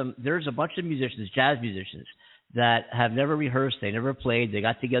heard there's a bunch of musicians, jazz musicians, that have never rehearsed, they never played. They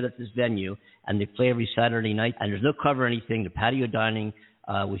got together at this venue, and they play every Saturday night. And there's no cover or anything. The patio dining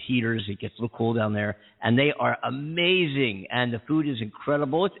with heaters. It gets a little cool down there. And they are amazing, and the food is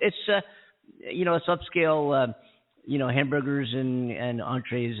incredible. It's upscale, hamburgers and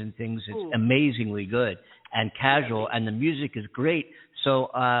entrees and things. It's amazingly good and casual, and the music is great. So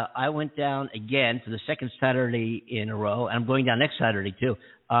I went down again for the second Saturday in a row, and I'm going down next Saturday too.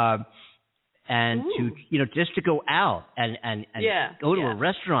 And just to go out and go to a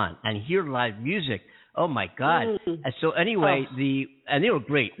restaurant and hear live music. Oh my God! And so anyway, and they were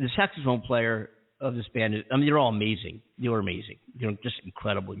great. The saxophone player of this band, I mean, they're all amazing. They're amazing. They're just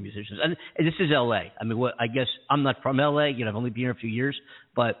incredible musicians. And this is L.A. I mean, I guess I'm not from L.A. You know, I've only been here a few years,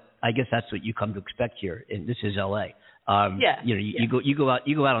 but I guess that's what you come to expect here. And this is L.A. You know, you go out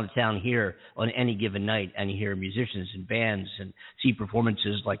on the town here on any given night, and you hear musicians and bands and see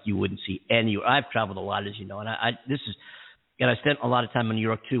performances like you wouldn't see anywhere. I've traveled a lot, as you know, and I spent a lot of time in New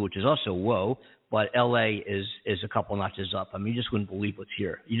York too, which is also whoa. But L.A. is a couple notches up. I mean, you just wouldn't believe what's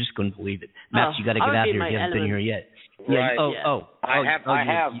here. You just couldn't believe it. Max, you got to get out here. You haven't been here yet. Right. I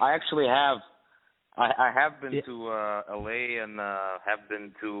actually have. I have been to L.A. and have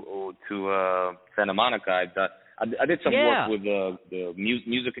been to Santa Monica. I did some work with the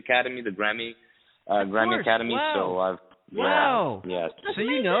Music Academy, the Grammy Academy. Wow. So Wow. Yeah. So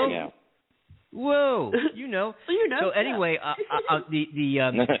you know. Yeah. Whoa, you know. So anyway,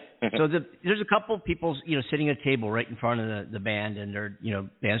 there's a couple of people, you know, sitting at a table right in front of the band, and they're, you know,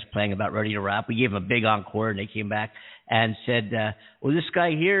 band's playing about ready to wrap. We gave them a big encore, and they came back and said, well, this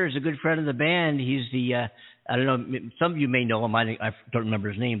guy here is a good friend of the band. He's the, I don't know, some of you may know him. I don't remember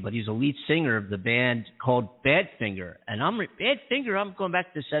his name, but he's a lead singer of the band called Badfinger. And Badfinger, I'm going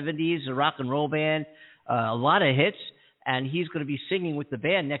back to the 70s, a rock and roll band, a lot of hits. And he's going to be singing with the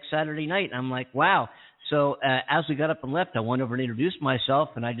band next Saturday night. And I'm like, wow. So as we got up and left, I went over and introduced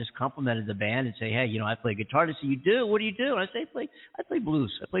myself, and I just complimented the band and say, hey, you know, I play guitar. They say, you do? What do you do? And I say, I play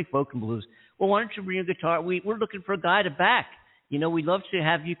blues. I play folk and blues. Well, why don't you bring your guitar? We're looking for a guy to back. You know, we'd love to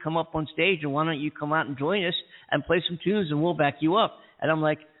have you come up on stage, and why don't you come out and join us and play some tunes, and we'll back you up. And I'm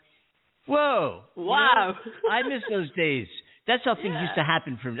like, whoa. Wow. You know, I miss those days. That's how things used to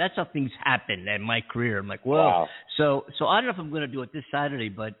happen for me. That's how things happen in my career. I'm like, whoa. Wow. So I don't know if I'm going to do it this Saturday,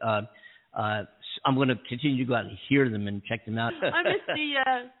 but I'm going to continue to go out and hear them and check them out. I missed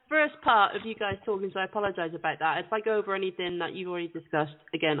the first part of you guys talking, so I apologize about that. If I go over anything that you've already discussed,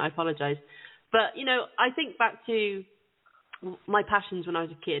 again, I apologize. But, you know, I think back to my passions when I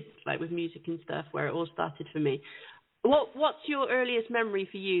was a kid, like with music and stuff, where it all started for me. What's your earliest memory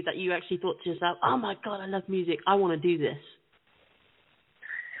for you that you actually thought to yourself, oh, my God, I love music. I want to do this?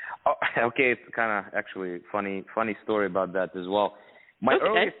 Oh, okay, it's kind of actually funny story about that as well. My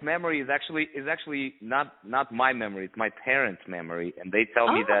earliest memory is actually not my memory. It's my parents' memory, and they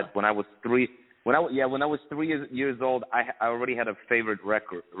tell me that when I was 3 years old, I already had a favorite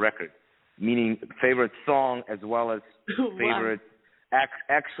record, meaning favorite song as well as favorite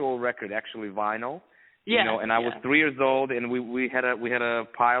actual record, actually vinyl. Yeah, you know, and I was 3 years old, and we had a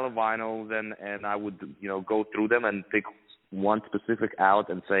pile of vinyls, and I would, you know, go through them and pick one specific out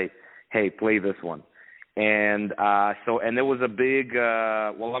and say, hey, play this one. And there was a big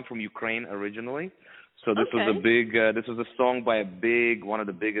I'm from Ukraine originally, so this was a big this was a song by one of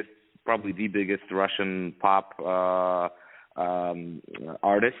the biggest, probably the biggest Russian pop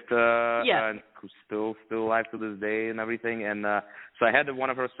artist, who's still alive to this day and everything. And so I had one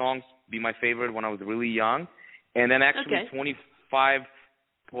of her songs be my favorite when I was really young, and then actually 25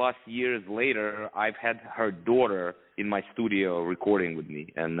 plus years later, I've had her daughter in my studio recording with me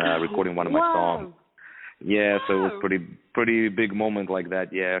and recording one of my songs. Yeah, so it was pretty big moment like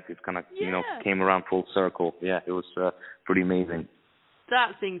that. Yeah, it kind of you know came around full circle. Yeah, it was pretty amazing.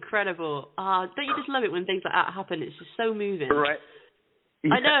 That's incredible. Don't you just love it when things like that happen? It's just so moving. Right.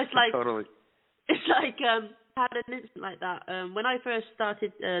 Yeah, I know, it's like totally. It's like I had an incident like that when I first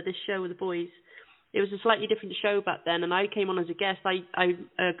started this show with the boys. It was a slightly different show back then, and I came on as a guest. I'm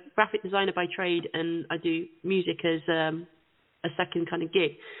a graphic designer by trade, and I do music as a second kind of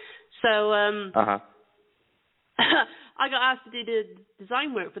gig. So I got asked to do the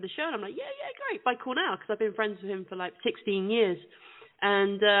design work for the show, and I'm like, yeah, great, by Cornell, because I've been friends with him for like 16 years.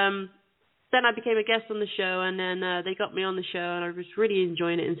 And then I became a guest on the show, and then they got me on the show, and I was really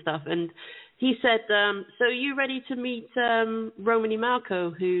enjoying it and stuff. And he said, so are you ready to meet Romany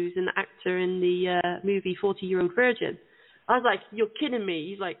Malco, who's an actor in the movie 40-Year-Old Virgin? I was like, you're kidding me.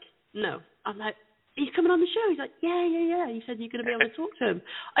 He's like, no. I'm like, he's coming on the show. He's like, yeah. He said, you're going to be able to talk to him.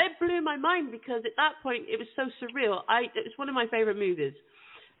 It blew my mind because at that point, it was so surreal. It was one of my favorite movies.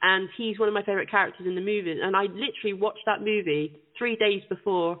 And he's one of my favorite characters in the movie. And I literally watched that movie 3 days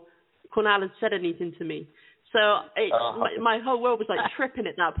before Cornell had said anything to me. So my whole world was like tripping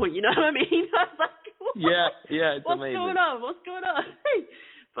at that point, you know what I mean? I was like, what? Yeah, it's amazing. What's going on?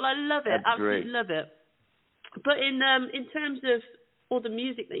 But I love it. That's absolutely great. Love it. But in terms of all the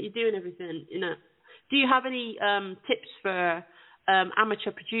music that you do and everything, you know, do you have any tips for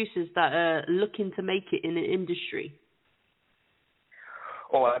amateur producers that are looking to make it in the industry?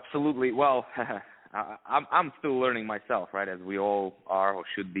 Oh, absolutely. Well, I'm still learning myself, right, as we all are or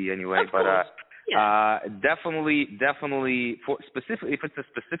should be anyway. Of course. Definitely. For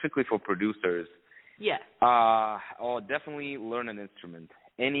specifically for producers, Yeah. Definitely learn an instrument.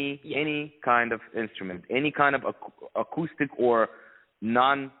 Any kind of instrument, any kind of acoustic or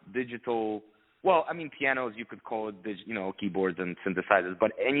non-digital. Well, I mean, pianos you could call it, keyboards and synthesizers,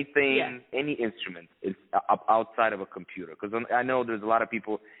 but anything, any instrument is outside of a computer. Because I know there's a lot of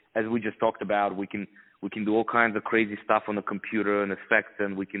people, as we just talked about, we can do all kinds of crazy stuff on the computer and effects,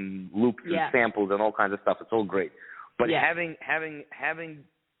 and we can loop and samples and all kinds of stuff. It's all great, but having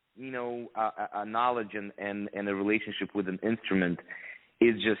a knowledge and a relationship with an instrument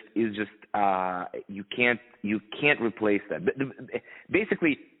is just you can't replace that.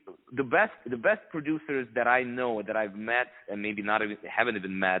 Basically, the best producers that I know, that I've met, and maybe haven't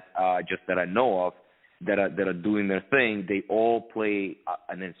even met, just that I know of, that are doing their thing, they all play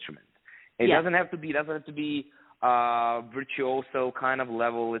an instrument. It doesn't have to be virtuoso kind of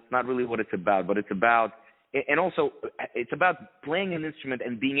level. It's not really what it's about, but it's about playing an instrument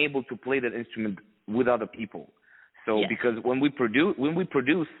and being able to play that instrument with other people. So because when we produce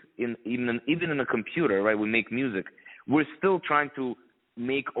even in a computer, right, we make music, we're still trying to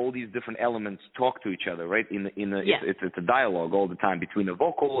make all these different elements talk to each other, right? It's a dialogue all the time between the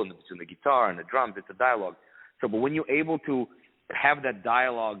vocal and between the guitar and the drums. It's a dialogue. So, but when you're able to have that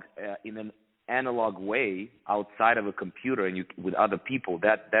dialogue in an analog way outside of a computer and with other people,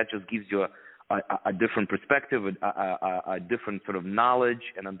 that just gives you a different perspective, a different sort of knowledge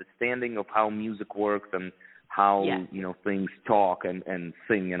and understanding of how music works and how things talk and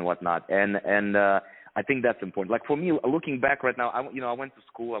sing and whatnot. And I think that's important. Like for me, looking back right now, I went to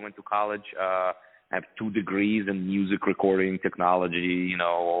school, I went to college. I have 2 degrees in music recording technology,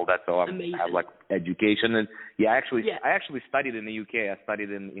 all that. So I have like education. And I actually studied in the UK. I studied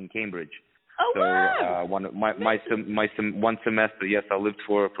in Cambridge. Oh, so wow. One semester, yes, I lived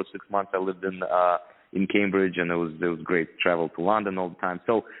for 6 months. I lived in Cambridge, and it was great. Traveled to London all the time.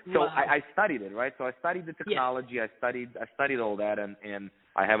 So I studied it, right? So I studied the technology. I studied all that, and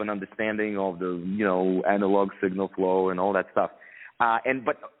I have an understanding of the analog signal flow and all that stuff.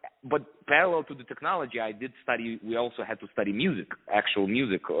 But parallel to the technology, I did study. We also had to study music, actual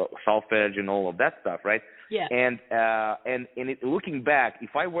music, solfege, and all of that stuff, right? Yeah. And looking back,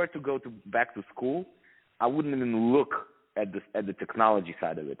 if I were to go back to school, I wouldn't even look at the technology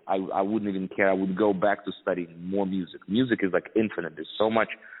side of it. I wouldn't even care. I would go back to studying more music. Music is like infinite. There's so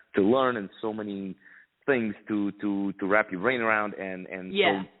much to learn and so many things to wrap your brain around. And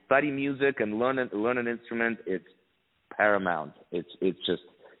so study music and learn an instrument. It's paramount. It's just,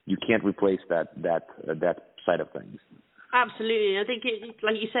 you can't replace that side of things. Absolutely. I think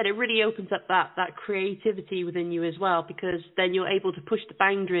like you said, it really opens up that creativity within you as well, because then you're able to push the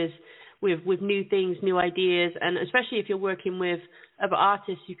boundaries with new things, new ideas, and especially if you're working with other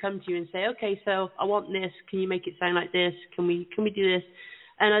artists who come to you and say, okay, so I want this, can you make it sound like this? Can we do this?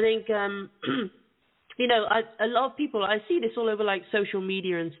 And I think a lot of people, I see this all over like social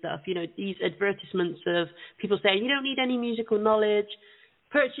media and stuff, these advertisements of people saying, you don't need any musical knowledge,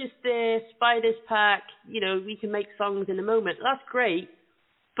 purchase this, buy this pack, we can make songs in a moment. That's great.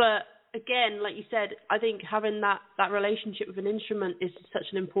 But again, like you said, I think having that relationship with an instrument is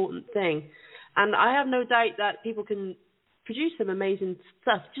such an important thing. And I have no doubt that people can produce some amazing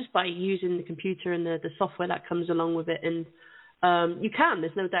stuff just by using the computer and the software that comes along with it. And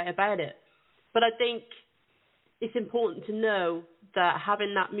there's no doubt about it. But I think it's important to know that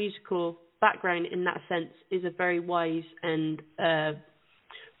having that musical background in that sense is a very wise and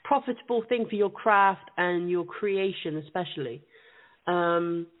profitable thing for your craft and your creation, especially.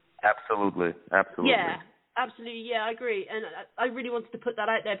 Absolutely. Yeah, absolutely. Yeah, I agree. And I really wanted to put that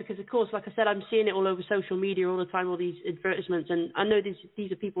out there because, of course, like I said, I'm seeing it all over social media all the time, all these advertisements, and I know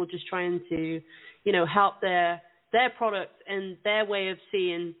these are people just trying to, help their product and their way of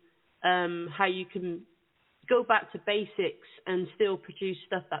seeing how you can go back to basics and still produce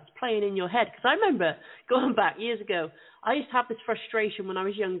stuff that's playing in your head. Because I remember going back years ago, I used to have this frustration when I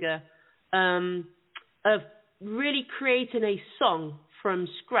was younger of really creating a song from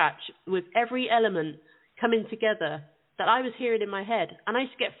scratch with every element coming together that I was hearing in my head. And I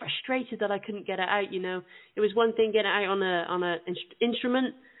used to get frustrated that I couldn't get it out, It was one thing getting it out on an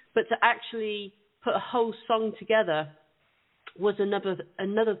instrument, but to actually put a whole song together was another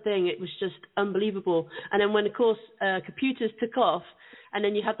thing. It was just unbelievable. And then when, of course, computers took off, and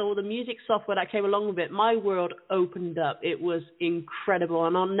then you had all the music software that came along with it, my world opened up. It was incredible,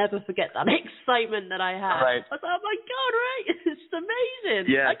 and I'll never forget that excitement that I had. Right. I thought, oh my God, right? It's amazing.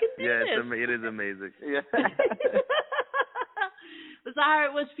 Yeah, I can do this. It is amazing. Yeah. Was that how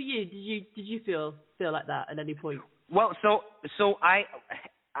it was for you? Did you feel like that at any point? Well, so I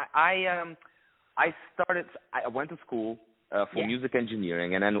went to school. for music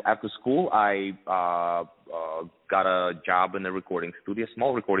engineering, and then after school, I got a job in a recording studio, a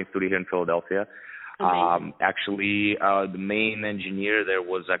small recording studio here in Philadelphia. Actually, the main engineer there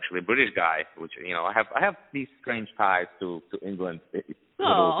was actually a British guy, which I have these strange ties to England,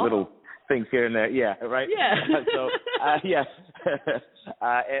 little things here and there. Yeah, right. Yeah. So yes,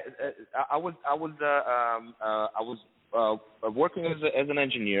 I was working as an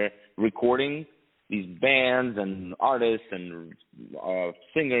engineer, recording these bands and artists and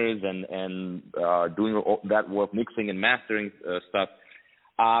singers and doing all that work, mixing and mastering stuff.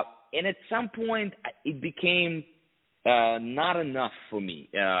 And at some point, it became not enough for me.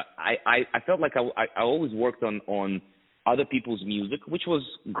 I felt like I always worked on other people's music, which was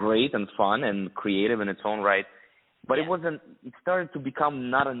great and fun and creative in its own right. But it started to become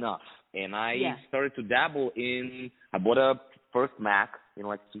not enough. And I started to dabble I bought a first Mac,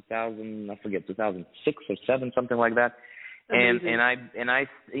 like 2006 or 7, something like that. Amazing. And I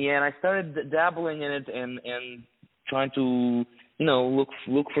started dabbling in it and trying to look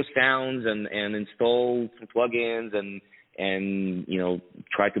for sounds and install some plugins and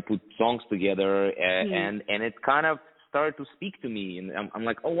try to put songs together and it kind of started to speak to me, and I'm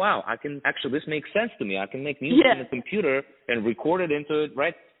like, oh wow, this makes sense to me. I can make music on the computer and record it into it,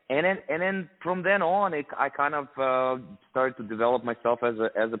 right? And then from then on, I kind of started to develop myself as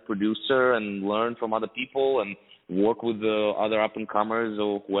a producer and learn from other people and work with the other up and comers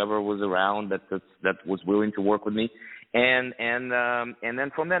or whoever was around that was willing to work with me. And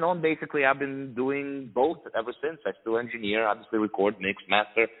then from then on, basically, I've been doing both ever since. I still engineer, obviously record, mix,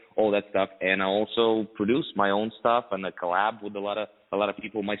 master, all that stuff, and I also produce my own stuff and I collab with a lot of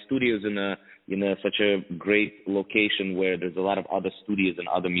people. My studio's in such a great location where there's a lot of other studios and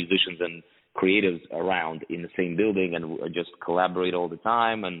other musicians and creatives around in the same building, and I just collaborate all the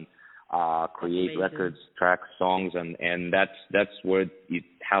time and create records, tracks, songs, and that's where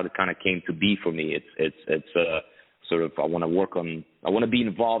how it kind of came to be for me. It's sort of I want to be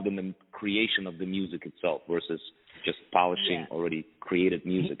involved in the creation of the music itself versus just polishing already created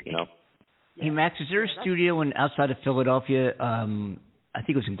music, Hey Max, is there a studio outside of Philadelphia? I think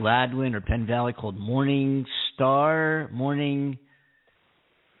it was in Gladwin or Penn Valley called Morning Star. Morning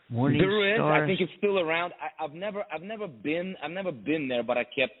There is. Stars. I think it's still around. I've never been there, but I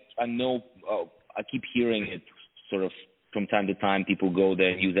keep hearing it sort of from time to time. People go there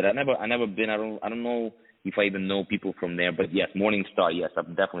and use it. I never been. I don't know if I even know people from there, but yes, Morning Star. Yes, I've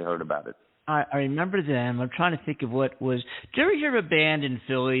definitely heard about it. I remember them. I'm trying to think of what was. Did you ever hear of a band in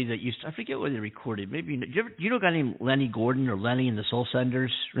Philly that used? I forget where they recorded. Maybe do you know a guy named Lenny Gordon or Lenny and the Soul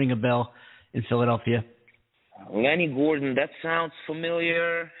Senders? Ring a bell in Philadelphia. Lenny Gordon. That sounds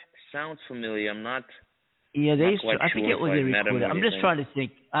familiar. I'm not. Yeah, they used to. I sure forget where they recorded. I'm just anything. trying to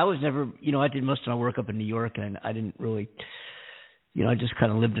think. I was never. I did most of my work up in New York, and I didn't really. I just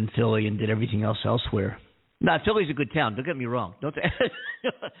kind of lived in Philly and did everything else elsewhere. No, Philly's a good town. Don't get me wrong. Don't.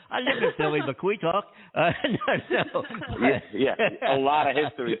 I live in Philly, but can we talk? No. Yeah, a lot of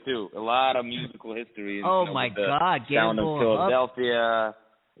history too. A lot of musical history. Oh my God, Sound of Gamble Philadelphia.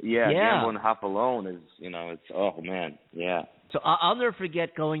 Yeah, Yeah. Gamble and Huff alone is. It's oh man, yeah. So I'll never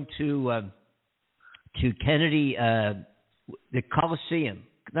forget going to Kennedy, the Coliseum,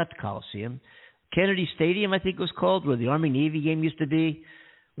 not the Coliseum, Kennedy Stadium, I think it was called, where the Army-Navy game used to be.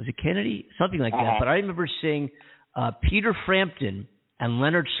 Was it Kennedy? Something like that. But I remember seeing Peter Frampton and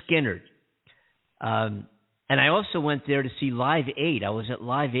Leonard Skinner. And I also went there to see Live Aid. I was at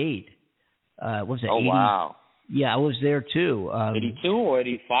Live Aid. What was that? Oh, 80? wow. Yeah, I was there too. 82 or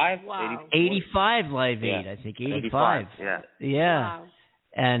 85? Wow. 85 Live Aid, I think. 85. Yeah. Yeah. Wow.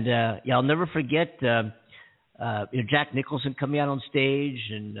 And I'll never forget Jack Nicholson coming out on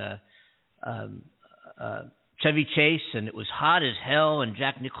stage and Chevy Chase, and it was hot as hell, and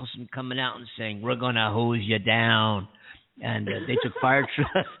Jack Nicholson coming out and saying, "We're gonna hose you down," and they took fire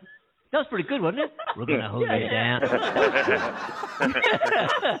trucks. That was pretty good, wasn't it? We're gonna hose you down.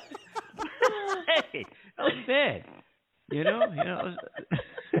 Hey, that was bad. It was,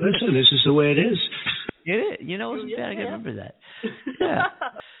 Listen, this is the way it is. it wasn't bad. I can remember that.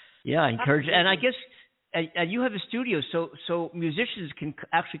 Yeah, I encourage, and I guess. And you have a studio, so musicians can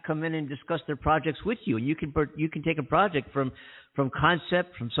actually come in and discuss their projects with you, and you can take a project from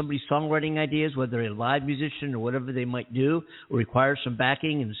concept, from somebody's songwriting ideas, whether they're a live musician or whatever they might do, or require some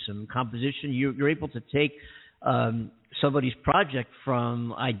backing and some composition. You're able to take somebody's project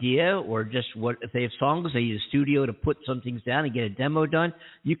from idea, or just if they have songs, they use a studio to put some things down and get a demo done.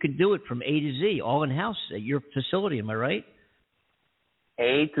 You can do it from A to Z, all in house at your facility. Am I right?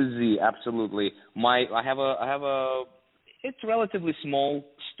 A to Z, absolutely. I have a it's a relatively small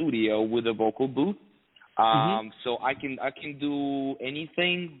studio with a vocal booth, So I can do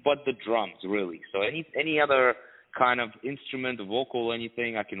anything but the drums, really. So any other kind of instrument, vocal,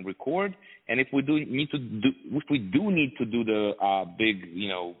 anything I can record. And if we do need to do the big,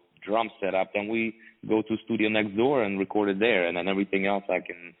 drum setup, then we go to studio next door and record it there. And then everything else I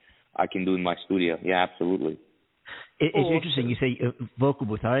can do in my studio. Yeah, absolutely. It's interesting you say vocal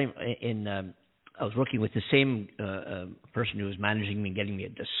booth. I was working with the same person who was managing me and getting me a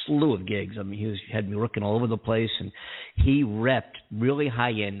slew of gigs. I mean, he had me working all over the place, and he repped really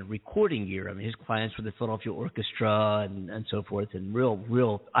high-end recording gear. I mean, his clients were the Philadelphia Orchestra and so forth, and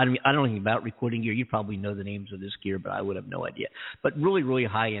real. I don't know anything about recording gear. You probably know the names of this gear, but I would have no idea. But really, really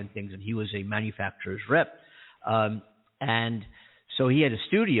high-end things, and he was a manufacturer's rep, and so he had a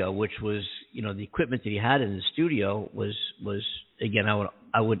studio, which was, the equipment that he had in the studio was again,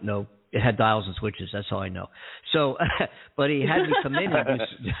 I wouldn't know. It had dials and switches. That's all I know. So, but he had me come in.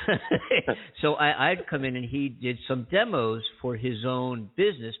 So I'd come in and he did some demos for his own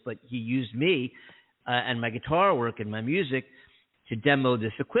business, but he used me and my guitar work and my music to demo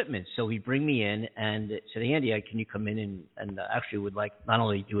this equipment. So he'd bring me in and said, "Hey, Andy, can you come in and actually would like not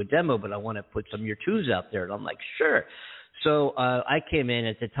only do a demo, but I want to put some of your tunes out there." And I'm like, "Sure." So I came in.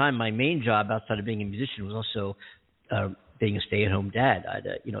 At the time, my main job outside of being a musician was also being a stay-at-home dad. I had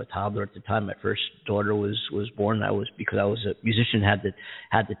a toddler at the time. My first daughter was born. Because I was a musician, had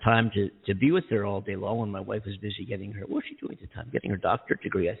the time to be with her all day long when my wife was busy getting her. What was she doing at the time? Getting her doctorate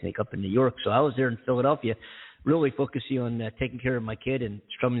degree, I think, up in New York. So I was there in Philadelphia, really focusing on taking care of my kid and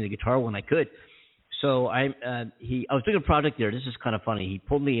strumming the guitar when I could. So I was doing a project there. This is kind of funny. He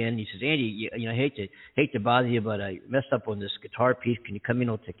pulled me in. He says, "Andy, I hate to bother you, but I messed up on this guitar piece. Can you come in?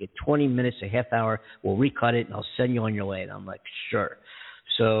 It'll take you 20 minutes, a half hour. We'll recut it, and I'll send you on your way." And I'm like, "Sure."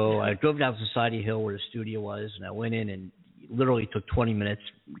 So I drove down Society Hill where the studio was, and I went in and literally took 20 minutes,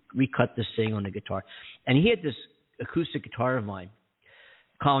 recut this thing on the guitar. And he had this acoustic guitar of mine,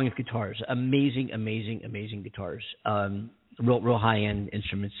 Collins guitars, amazing, amazing, amazing guitars, real high-end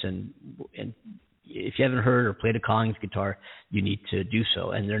instruments, and if you haven't heard or played a Collins guitar, you need to do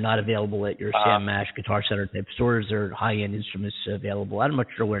so. And they're not available at your Sam Mash Guitar Center type stores. They're high-end instruments available. I'm not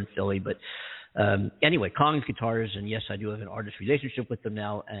sure where in Philly, but anyway, Collins guitars. And yes, I do have an artist relationship with them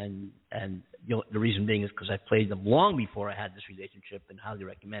now. And the reason being is because I played them long before I had this relationship and highly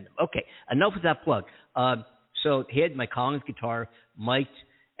recommend them. Okay, enough with that plug. So he had my Collins guitar mic'd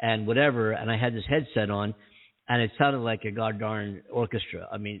and whatever, and I had this headset on. And it sounded like a goddamn orchestra.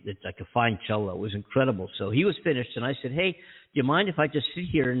 I mean, it's like a fine cello. It was incredible. So he was finished, and I said, "Hey, do you mind if I just sit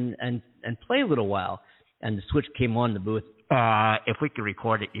here and play a little while?" And the switch came on in the booth. "If we can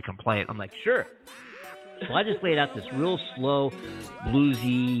record it, you can play it." I'm like, "Sure." So I just laid out this real slow,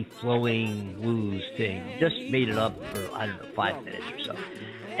 bluesy, flowing blues thing. Just made it up for, 5 minutes or so.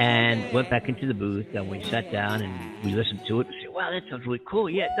 And went back into the booth, and we sat down, and we listened to it. And said, "Wow, that sounds really cool."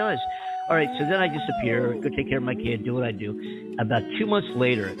 "Yeah, it does." All right, so then I disappear, go take care of my kid, do what I do. About 2 months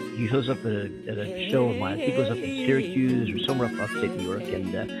later, he shows up at a show of mine. I think it was up in Syracuse or somewhere up upstate New York,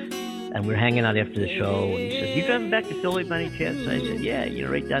 and we're hanging out after the show. And he says, "You driving back to Philly by any chance?" And I said, "Yeah,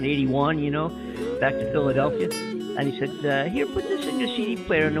 right down 81, back to Philadelphia." And he said, "Here, put this in your CD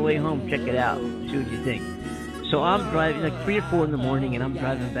player on the way home. Check it out. See what you think." So I'm driving like 3 or 4 in the morning, and I'm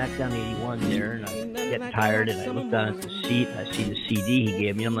driving back down 81 there, and I'm getting tired, and I look down at the seat, and I see the CD he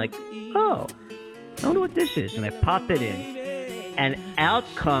gave me, and I'm like, "Oh, I wonder what this is." And I pop it in, and out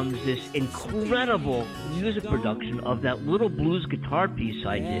comes this incredible music production of that little blues guitar piece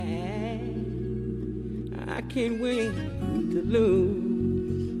I did. I can't wait to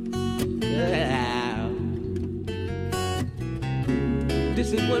lose.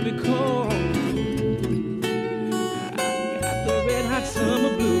 This is what we call I got the red hot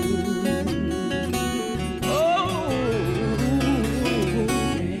summer blues.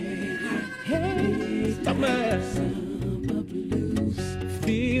 Summer blues,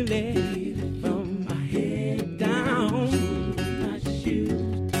 feel it from my head down my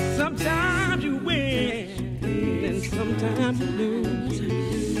shoes. Sometimes you win, and sometimes you lose.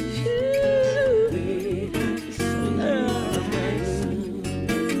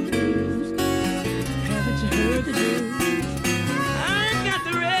 Haven't you heard the news? I got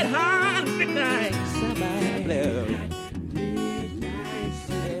the red hot midnight summer blues.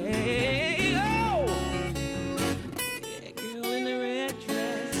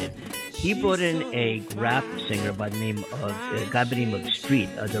 He brought in a rap singer by the name of a guy by the name of Street.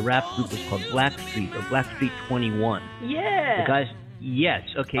 The rap group was called Black Street or Black Street 21. Yeah. The guys, yes.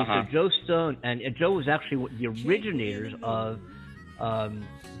 Okay, so Joe Stone and Joe was actually the originators of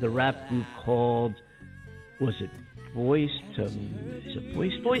the rap group called, was it Boys to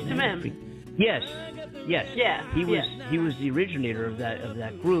Men? Yes. Yeah. He was the originator of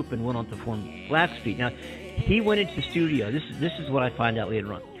that group and went on to form Blackstreet. Now, he went into the studio. This is what I find out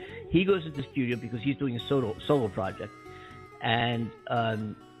later on. He goes into the studio because he's doing a solo project, and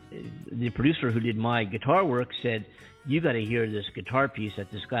the producer who did my guitar work said, "You got to hear this guitar piece that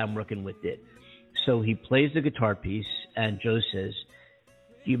this guy I'm working with did." So he plays the guitar piece, and Joe says,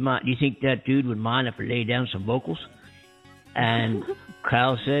 "Do you think that dude would mind if I lay down some vocals?" And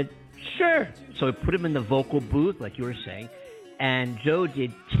Kyle said, "Sure." So he put him in the vocal booth, like you were saying, and Joe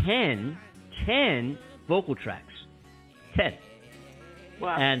did 10 vocal tracks. 10.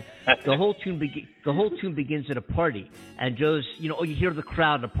 Wow. And the whole tune begins at a party, and Joe's, you hear the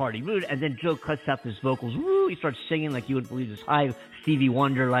crowd at a party, and then Joe cuts out his vocals. Woo! He starts singing like you would believe, this high Stevie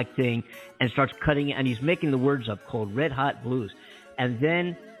Wonder like thing, and starts cutting it, and he's making the words up called Red Hot Blues. And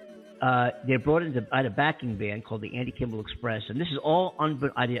then they brought in I had a backing band called the Andy Kimball Express, and this is all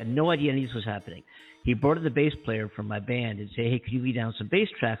I had no idea any of this was happening. He brought in the bass player from my band and said, "Hey, can you lead down some bass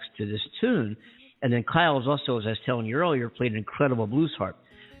tracks to this tune?" And then Kyle was also, as I was telling you earlier, played an incredible blues harp.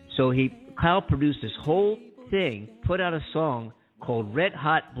 So Kyle produced this whole thing, put out a song called Red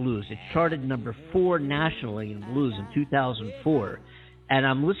Hot Blues. It charted number 4 nationally in blues in 2004. And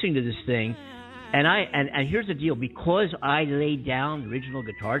I'm listening to this thing, and here's the deal. Because I laid down the original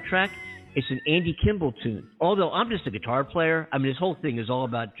guitar track, it's an Andy Kimball tune. Although I'm just a guitar player, I mean, this whole thing is all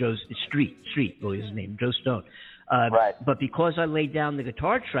about Joe's Street, really his name, Joe Stone. Right. But because I laid down the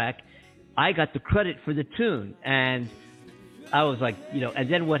guitar track, I got the credit for the tune, and I was like, and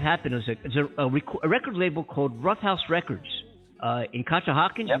then what happened was a record label called Rough House Records in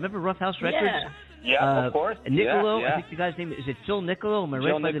Conshohocken. You remember Rough House Records? Yeah, of course. Niccolo, yeah. I think the guy's name is it Phil Niccolo? Am I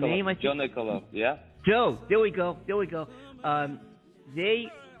right by the name? I think Joe Niccolo. Yeah. Joe. There we go. They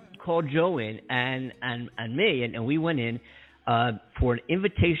called Joe in and me, and we went in for an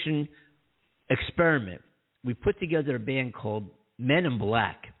invitation experiment. We put together a band called Men in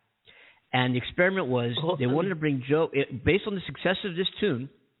Black. And the experiment was they wanted to bring Joe, based on the success of this tune,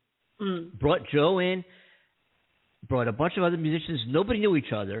 brought Joe in, brought a bunch of other musicians. Nobody knew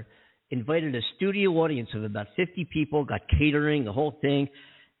each other, invited a studio audience of about 50 people, got catering, the whole thing,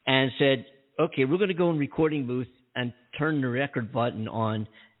 and said, "Okay, we're going to go in recording booth and turn the record button on.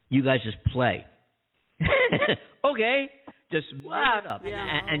 You guys just play." Okay, just wow. Up.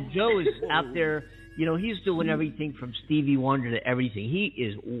 Yeah. And Joe is out there. He's doing everything from Stevie Wonder to everything. He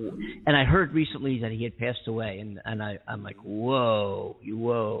is, and I heard recently that he had passed away, and I'm like, whoa,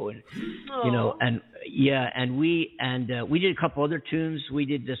 and and we did a couple other tunes. We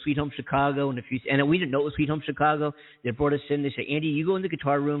did the Sweet Home Chicago and we didn't know it was Sweet Home Chicago. They brought us in. They said, "Andy, you go in the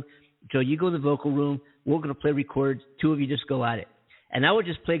guitar room. Joe, you go in the vocal room. We're going to play records. 2 of you just go at it." And I would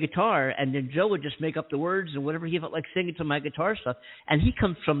just play guitar, and then Joe would just make up the words and whatever he felt like singing to my guitar stuff. And he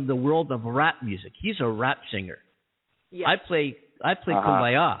comes from the world of rap music. He's a rap singer. Yes. I play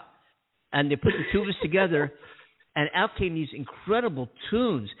Kumbaya. And they put the two of us together, and out came these incredible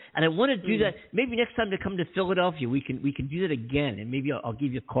tunes. And I want to do that. Maybe next time they come to Philadelphia, we can do that again. And maybe I'll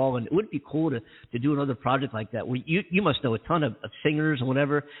give you a call. And it would be cool to do another project like that. You must know a ton of singers and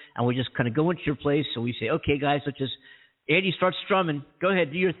whatever. And we just kind of go into your place. So we say, "Okay, guys, let's just Andy, start strumming. Go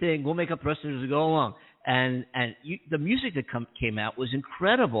ahead, do your thing. We'll make up the rest of it as we go along." And the music that came out was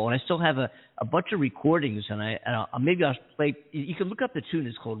incredible. And I still have a bunch of recordings. And maybe I'll play. You can look up the tune.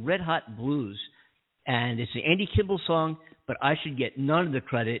 It's called Red Hot Blues, and it's an Andy Kimball song. But I should get none of the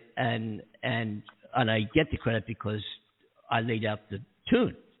credit, and I get the credit because I laid out the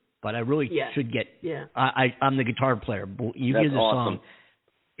tune. But I really should get. Yeah. I'm the guitar player. You hear the awesome. song.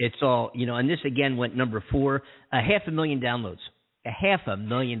 It's all, and this again went number 4, 500,000 downloads,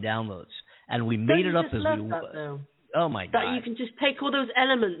 500,000 downloads, and we made it up as we went. Oh my God! That you can just take all those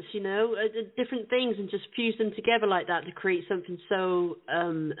elements, different things, and just fuse them together like that to create something so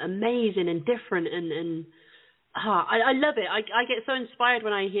amazing and different. And I love it. I get so inspired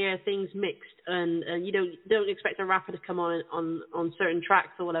when I hear things mixed, and you don't expect a rapper to come on certain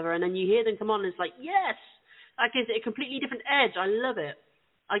tracks or whatever, and then you hear them come on, and it's like, yes, that gives it a completely different edge. I love it.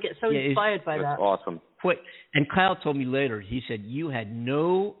 I get so inspired by that. That's awesome. And Kyle told me later, he said, "You had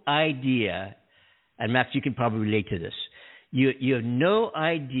no idea," and Max, you can probably relate to this. You have no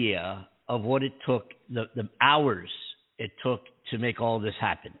idea of what it took, the hours it took to make all this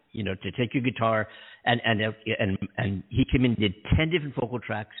happen. To take your guitar and he came in and did 10 different vocal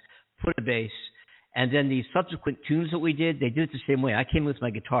tracks, put a bass, and then the subsequent tunes that we did, they did it the same way. I came with my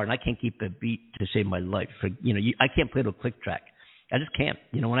guitar, and I can't keep a beat to save my life. I can't play to a click track. I just can't.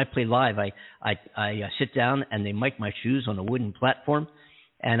 When I play live, I sit down and they mic my shoes on a wooden platform,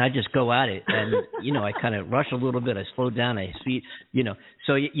 and I just go at it. And I kind of rush a little bit. I slow down. I speed.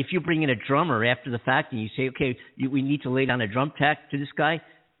 So if you bring in a drummer after the fact and you say, okay, we need to lay down a drum tack to this guy,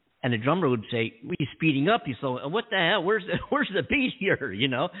 and the drummer would say, well, he's speeding up. He's slow. What the hell? Where's the beat here?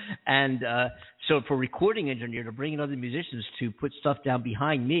 And so for a recording engineer to bring in other musicians to put stuff down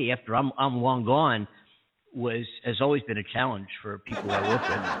behind me after I'm long gone has always been a challenge for people I work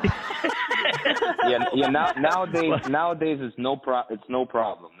with. Nowadays it's no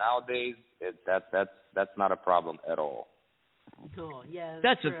problem. Nowadays that's not a problem at all. Oh, yeah.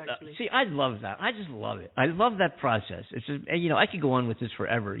 See, I love that. I just love it. I love that process. It's just, I could go on with this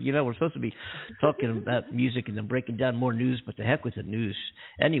forever. We're supposed to be talking about music and then breaking down more news, but the heck with the news.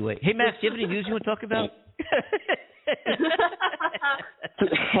 Anyway, hey Max, do you have any news you want to talk about?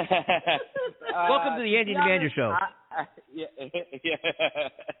 Welcome to the Andy Demandja Show.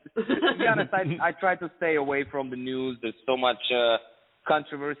 To be honest, I try to stay away from the news. There's so much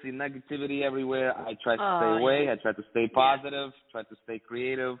controversy, negativity everywhere. I try to stay away. I try to stay positive. Try to stay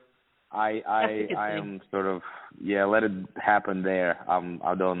creative. I am sort of let it happen there.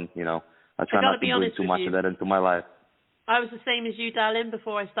 I don't I try not to bring too much of that into my life. I was the same as you, darling,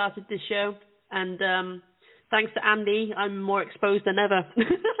 before I started this show, and thanks to Andy, I'm more exposed than ever.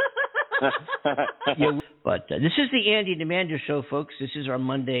 But this is the Andy Demandja Show, folks. This is our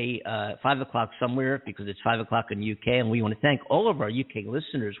Monday 5 o'clock somewhere because it's 5 o'clock in the UK, and we want to thank all of our UK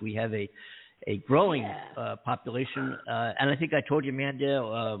listeners. We have a growing population, and I think I told you, Amanda,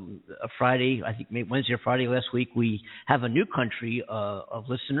 a Friday, I think maybe Wednesday or Friday last week, we have a new country of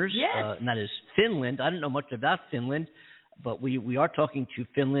listeners, and that is Finland. I don't know much about Finland, but we are talking to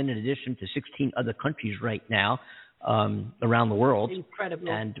Finland in addition to 16 other countries right now. Around the world. Incredible.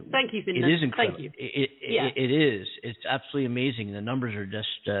 And thank you, Finland. It is incredible. Thank you. It is. It's absolutely amazing. The numbers are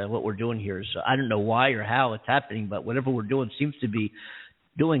just what we're doing here. So I don't know why or how it's happening, but whatever we're doing seems to be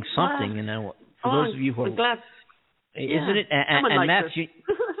doing something. And for those of you who are glad. Isn't it? And Max,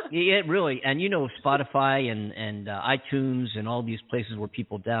 yeah, really. And Spotify and iTunes and all these places where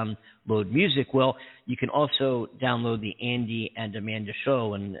people download music. Well, you can also download the Andy and Demandja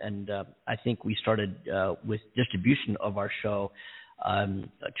Show, and I think we started with distribution of our show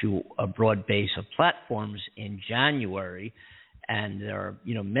to a broad base of platforms in January, and there are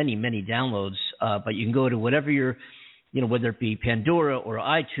many downloads. But you can go to whatever your whether it be Pandora or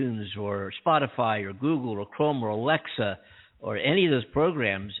iTunes or Spotify or Google or Chrome or Alexa or any of those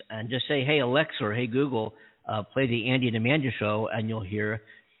programs, and just say, hey, Alexa or hey, Google, play the Andy and Demandja Show, and you'll hear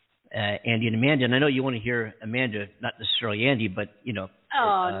Andy and Amanda. And I know you want to hear Amanda, not necessarily Andy, but, no, come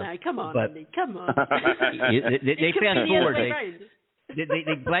on, Andy, come on. they fast forward.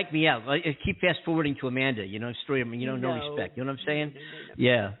 They blank me out. I keep fast forwarding to Amanda. Story. No respect. You know what I'm saying?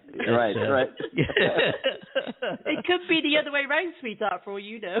 Yeah. Right. It could be the other way around, sweetheart. For all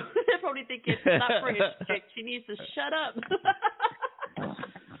you know, they're probably thinking that British chick. She needs to shut up.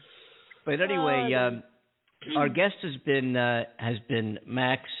 But anyway, our guest has been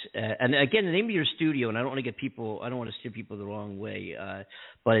Max, and again, the name of your studio. And I don't want to steer people the wrong way.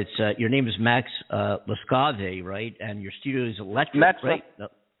 But it's your name is Max Lescave, right? And your studio is Electric, right? No.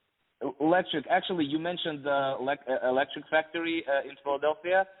 Electric. Actually, you mentioned Electric Factory in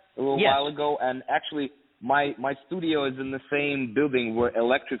Philadelphia a little while ago, and actually, my studio is in the same building where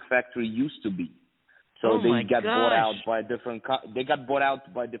Electric Factory used to be. So they got bought out by a different. They got bought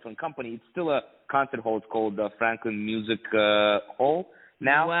out by a different company. It's still a concert hall. It's called Franklin Music Hall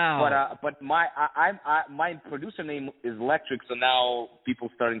now. Wow. But my producer name is Electric. So now people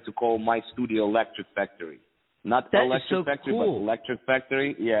starting to call my studio Electric Factory. Not that Electric Factory, cool. but Electric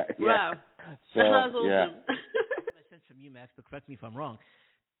Factory. Yeah. Wow. So, that was awesome. Yeah. I sense from you, Max, but correct me if I'm wrong.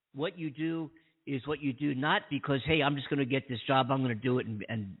 What you do is what you do not because, hey, I'm just going to get this job, I'm going to do it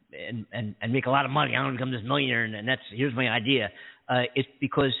and make a lot of money, I'm going to become this millionaire, and here's my idea. It's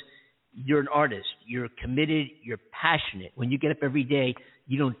because you're an artist, you're committed, you're passionate. When you get up every day,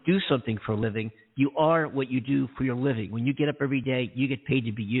 you don't do something for a living, you are what you do for your living. When you get up every day, you get paid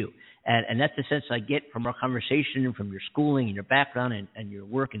to be you. And that's the sense I get from our conversation and from your schooling and your background and your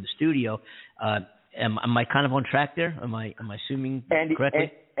work in the studio. Am I kind of on track there? Am I assuming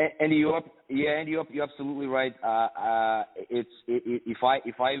correctly? Andy, you're absolutely right. If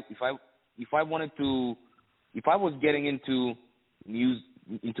I was getting into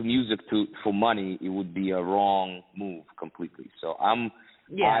music for money, it would be a wrong move completely. So I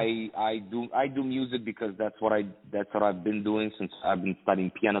do music because that's what I've been doing since I've been studying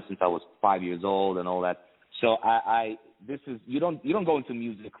piano since I was 5 years old and all that. So you don't go into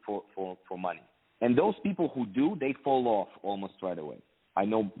music for money. And those people who do, they fall off almost right away. I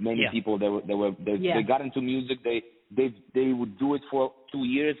know many people they got into music. They would do it for 2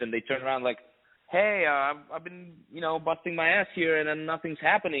 years and they turn around like, hey, I've been busting my ass here and then nothing's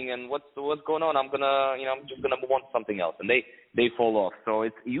happening and what's going on? I'm just gonna move on to something else, and they fall off. So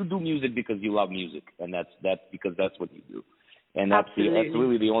you do music because you love music, and that's because that's what you do, and that's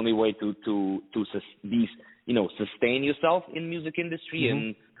really the only way to sustain yourself in music industry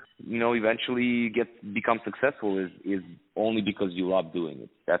and eventually become successful is only because you love doing it.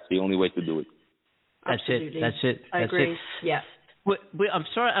 That's the only way to do it. That's it. I agree. Yeah. But I'm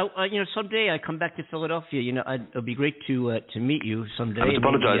sorry. Someday I come back to Philadelphia. It'll be great to meet you someday. I must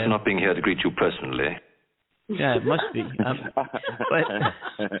apologize for not being here to greet you personally. Yeah, it must be.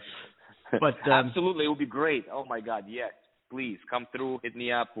 But absolutely, it would be great. Oh my God, yes! Please come through, hit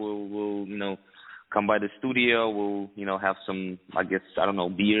me up. We'll come by the studio. We'll have some, I guess, I don't know,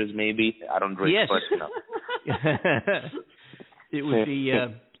 beers maybe. I don't drink, but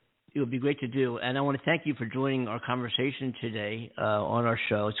It would be great to do, and I want to thank you for joining our conversation today on our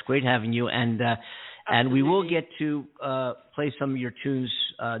show. It's great having you, and we will get to play some of your tunes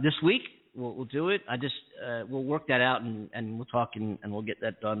this week. We'll do it. We'll work that out, and we'll talk, and we'll get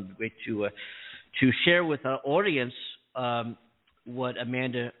that done. It'd be great to share with our audience what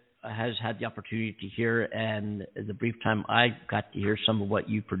Amanda has had the opportunity to hear, and the brief time I got to hear some of what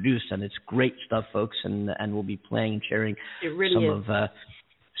you produced, and it's great stuff, folks, and we'll be playing and sharing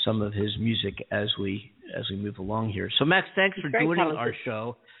some of his music as we move along here. So Max, thanks for joining our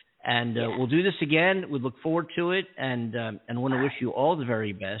show, and we'll do this again. We look forward to it, and want to wish you all the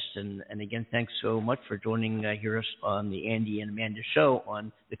very best. And again, thanks so much for joining us on the Andy and Amanda show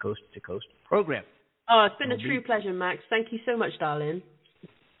on the Coast to Coast program. Oh, it's been a true pleasure, Max. Thank you so much, darling.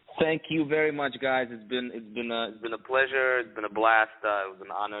 Thank you very much, guys. It's been a pleasure. It's been a blast. It was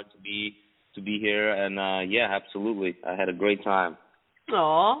an honor to be here, and absolutely, I had a great time.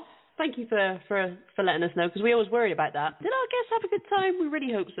 Aw, thank you for letting us know, because we always worry about that. Did our guests have a good time? We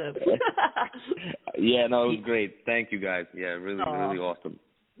really hope so. Yeah, no, it was great. Thank you, guys. Yeah, really awesome.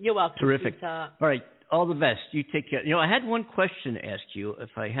 You're welcome. Terrific. Sweetheart. All right, all the best. You take care. I had one question to ask you.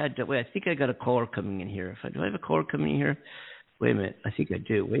 If I had to, I think I got a caller coming in here. Do I have a caller coming in here? Wait a minute. I think I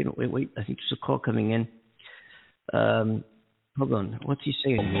do. Wait. I think there's a call coming in. Hold on. What's he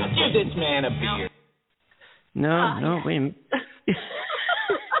saying here? Give this man a beer. No, wait a minute.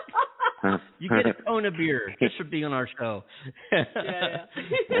 You get a cone of beer just for being on our show.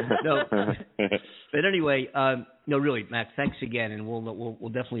 No, but anyway, really, Max, thanks again, and we'll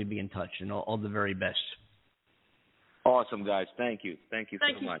definitely be in touch, and all the very best. Awesome, guys. Thank you so much. Thank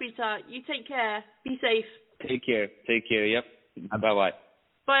you, sweetheart. You take care. Be safe. Take care. Yep. Bye.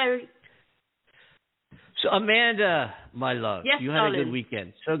 Bye. So Amanda, my love, yes, you had darling. a good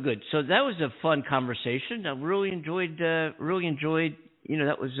weekend. So good. So that was a fun conversation. I really enjoyed. That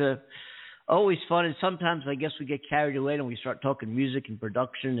was always fun. And sometimes I guess we get carried away and we start talking music and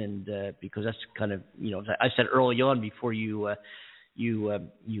production, and because that's kind of I said early on before you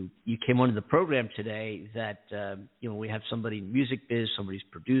came onto the program today that we have somebody in music biz, somebody's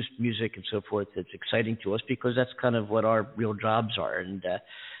produced music and so forth. It's exciting to us because that's kind of what our real jobs are, and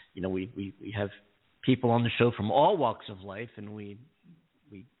we have people on the show from all walks of life, and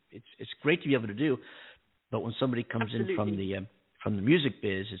it's great to be able to do. But when somebody comes in from the music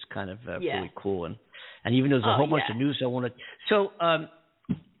biz, it's kind of really cool. And even though there's a whole bunch of news I want to,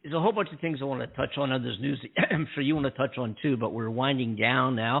 there's a whole bunch of things I want to touch on. There's news that I'm sure you want to touch on too. But we're winding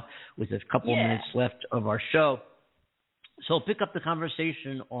down now with a couple of minutes left of our show. So I'll pick up the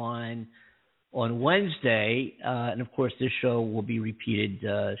conversation on Wednesday, and of course this show will be repeated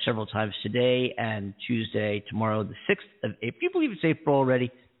several times today and Tuesday, tomorrow, the 6th of April. Can you believe it's April already?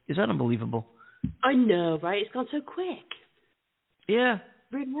 Is that unbelievable? I know, right? It's gone so quick. Yeah.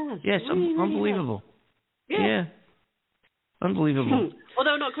 Really has. Yes, really, unbelievable. Really yeah. Unbelievable.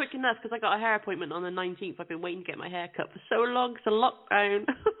 Although not quick enough, because I got a hair appointment on the 19th. I've been waiting to get my hair cut for so long. It's a lockdown.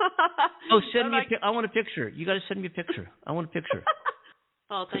 Send me I want a picture. You got to send me a picture. I want a picture.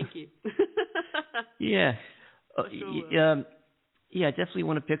 Oh, thank you. Yeah. Definitely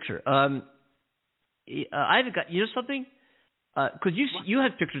want a picture. I haven't got, something? Because you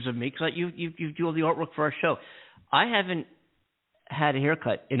have pictures of me, because you do all the artwork for our show. I haven't had a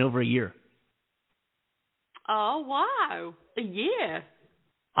haircut in over a year. Oh, wow. A year?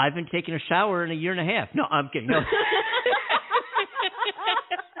 I've been taking a shower in a year and a half. No, I'm kidding. No.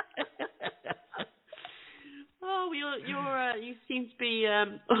 You seem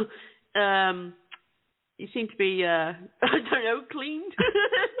to be I don't know, cleaned.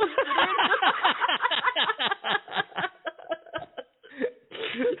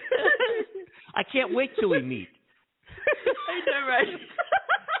 I can't wait till we meet. I know, right?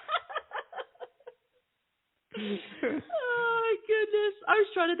 Oh my goodness! I was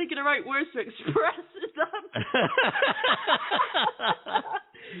trying to think of the right words to express that.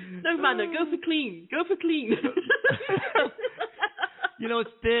 No, man, no, go for clean. Go for clean.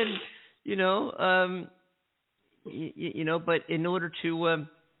 It's been, but in order to,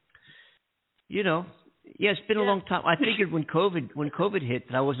 it's been a long time. I figured when COVID hit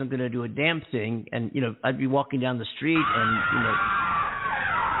that I wasn't going to do a damn thing, and I'd be walking down the street and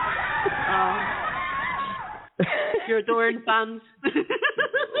You're adoring fans.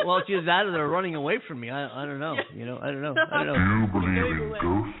 Well, it's either that or they're running away from me. I don't know. I don't know. Do you believe in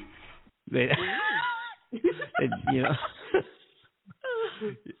ghosts?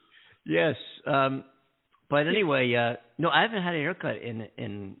 Yes. But anyway, no, I haven't had a haircut in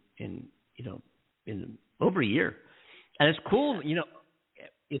over a year, and it's cool.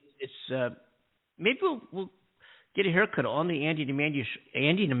 It's maybe we'll get a haircut on the Andy and Mandy.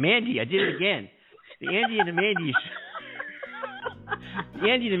 Andy and Mandy. I did it again. The Andy and Mandy. The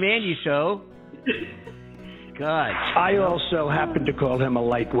Andy and Mandy show. God. I also happen to call him a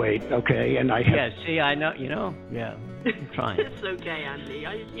lightweight. Okay, and I. Yeah. See, I know. Yeah. I'm trying. It's okay, Andy.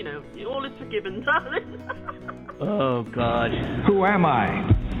 All is forgiven, darling. Oh God. Who am I?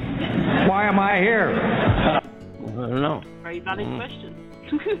 Why am I here? I don't know. Very valid question.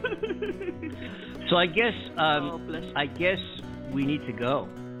 So I guess we need to go.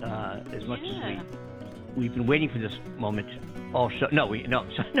 As much as we've been waiting for this moment all show. No, we.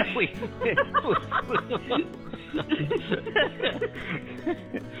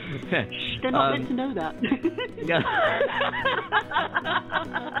 They're not meant to know that.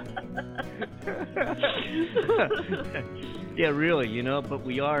 Yeah, really, but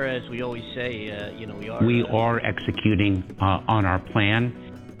we are, as we always say, We are executing on our plan.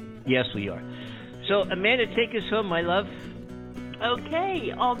 Yes, we are. So, Amanda, take us home, my love.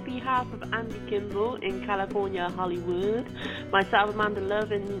 Okay, on behalf of Andy Kimball in California, Hollywood, myself, Amanda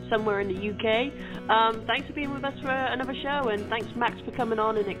Love, in somewhere in the UK, thanks for being with us for another show, and thanks, Max, for coming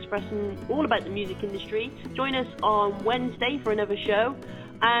on and expressing all about the music industry. Join us on Wednesday for another show,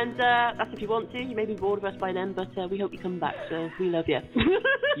 and that's if you want to. You may be bored of us by then, but we hope you come back, so we love you.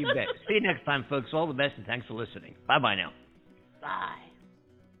 You bet. See you next time, folks. All the best, and thanks for listening. Bye-bye now. Bye.